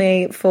reimburse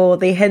me for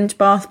the Hinge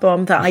bath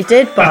bomb that I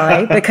did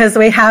buy, because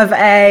we have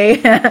a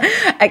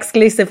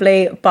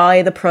exclusively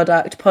buy the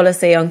product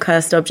policy on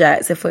cursed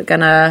objects if we're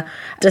going to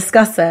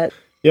discuss it.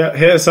 Yeah,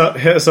 hit us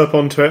up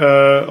on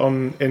Twitter,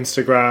 on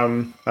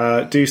Instagram.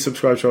 Do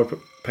subscribe to our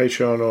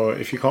Patreon, or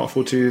if you can't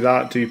afford to do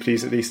that, do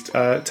please at least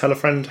tell a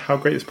friend how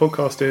great this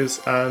podcast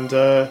is, and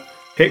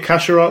hit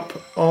Kasha up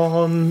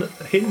on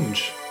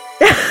Hinge.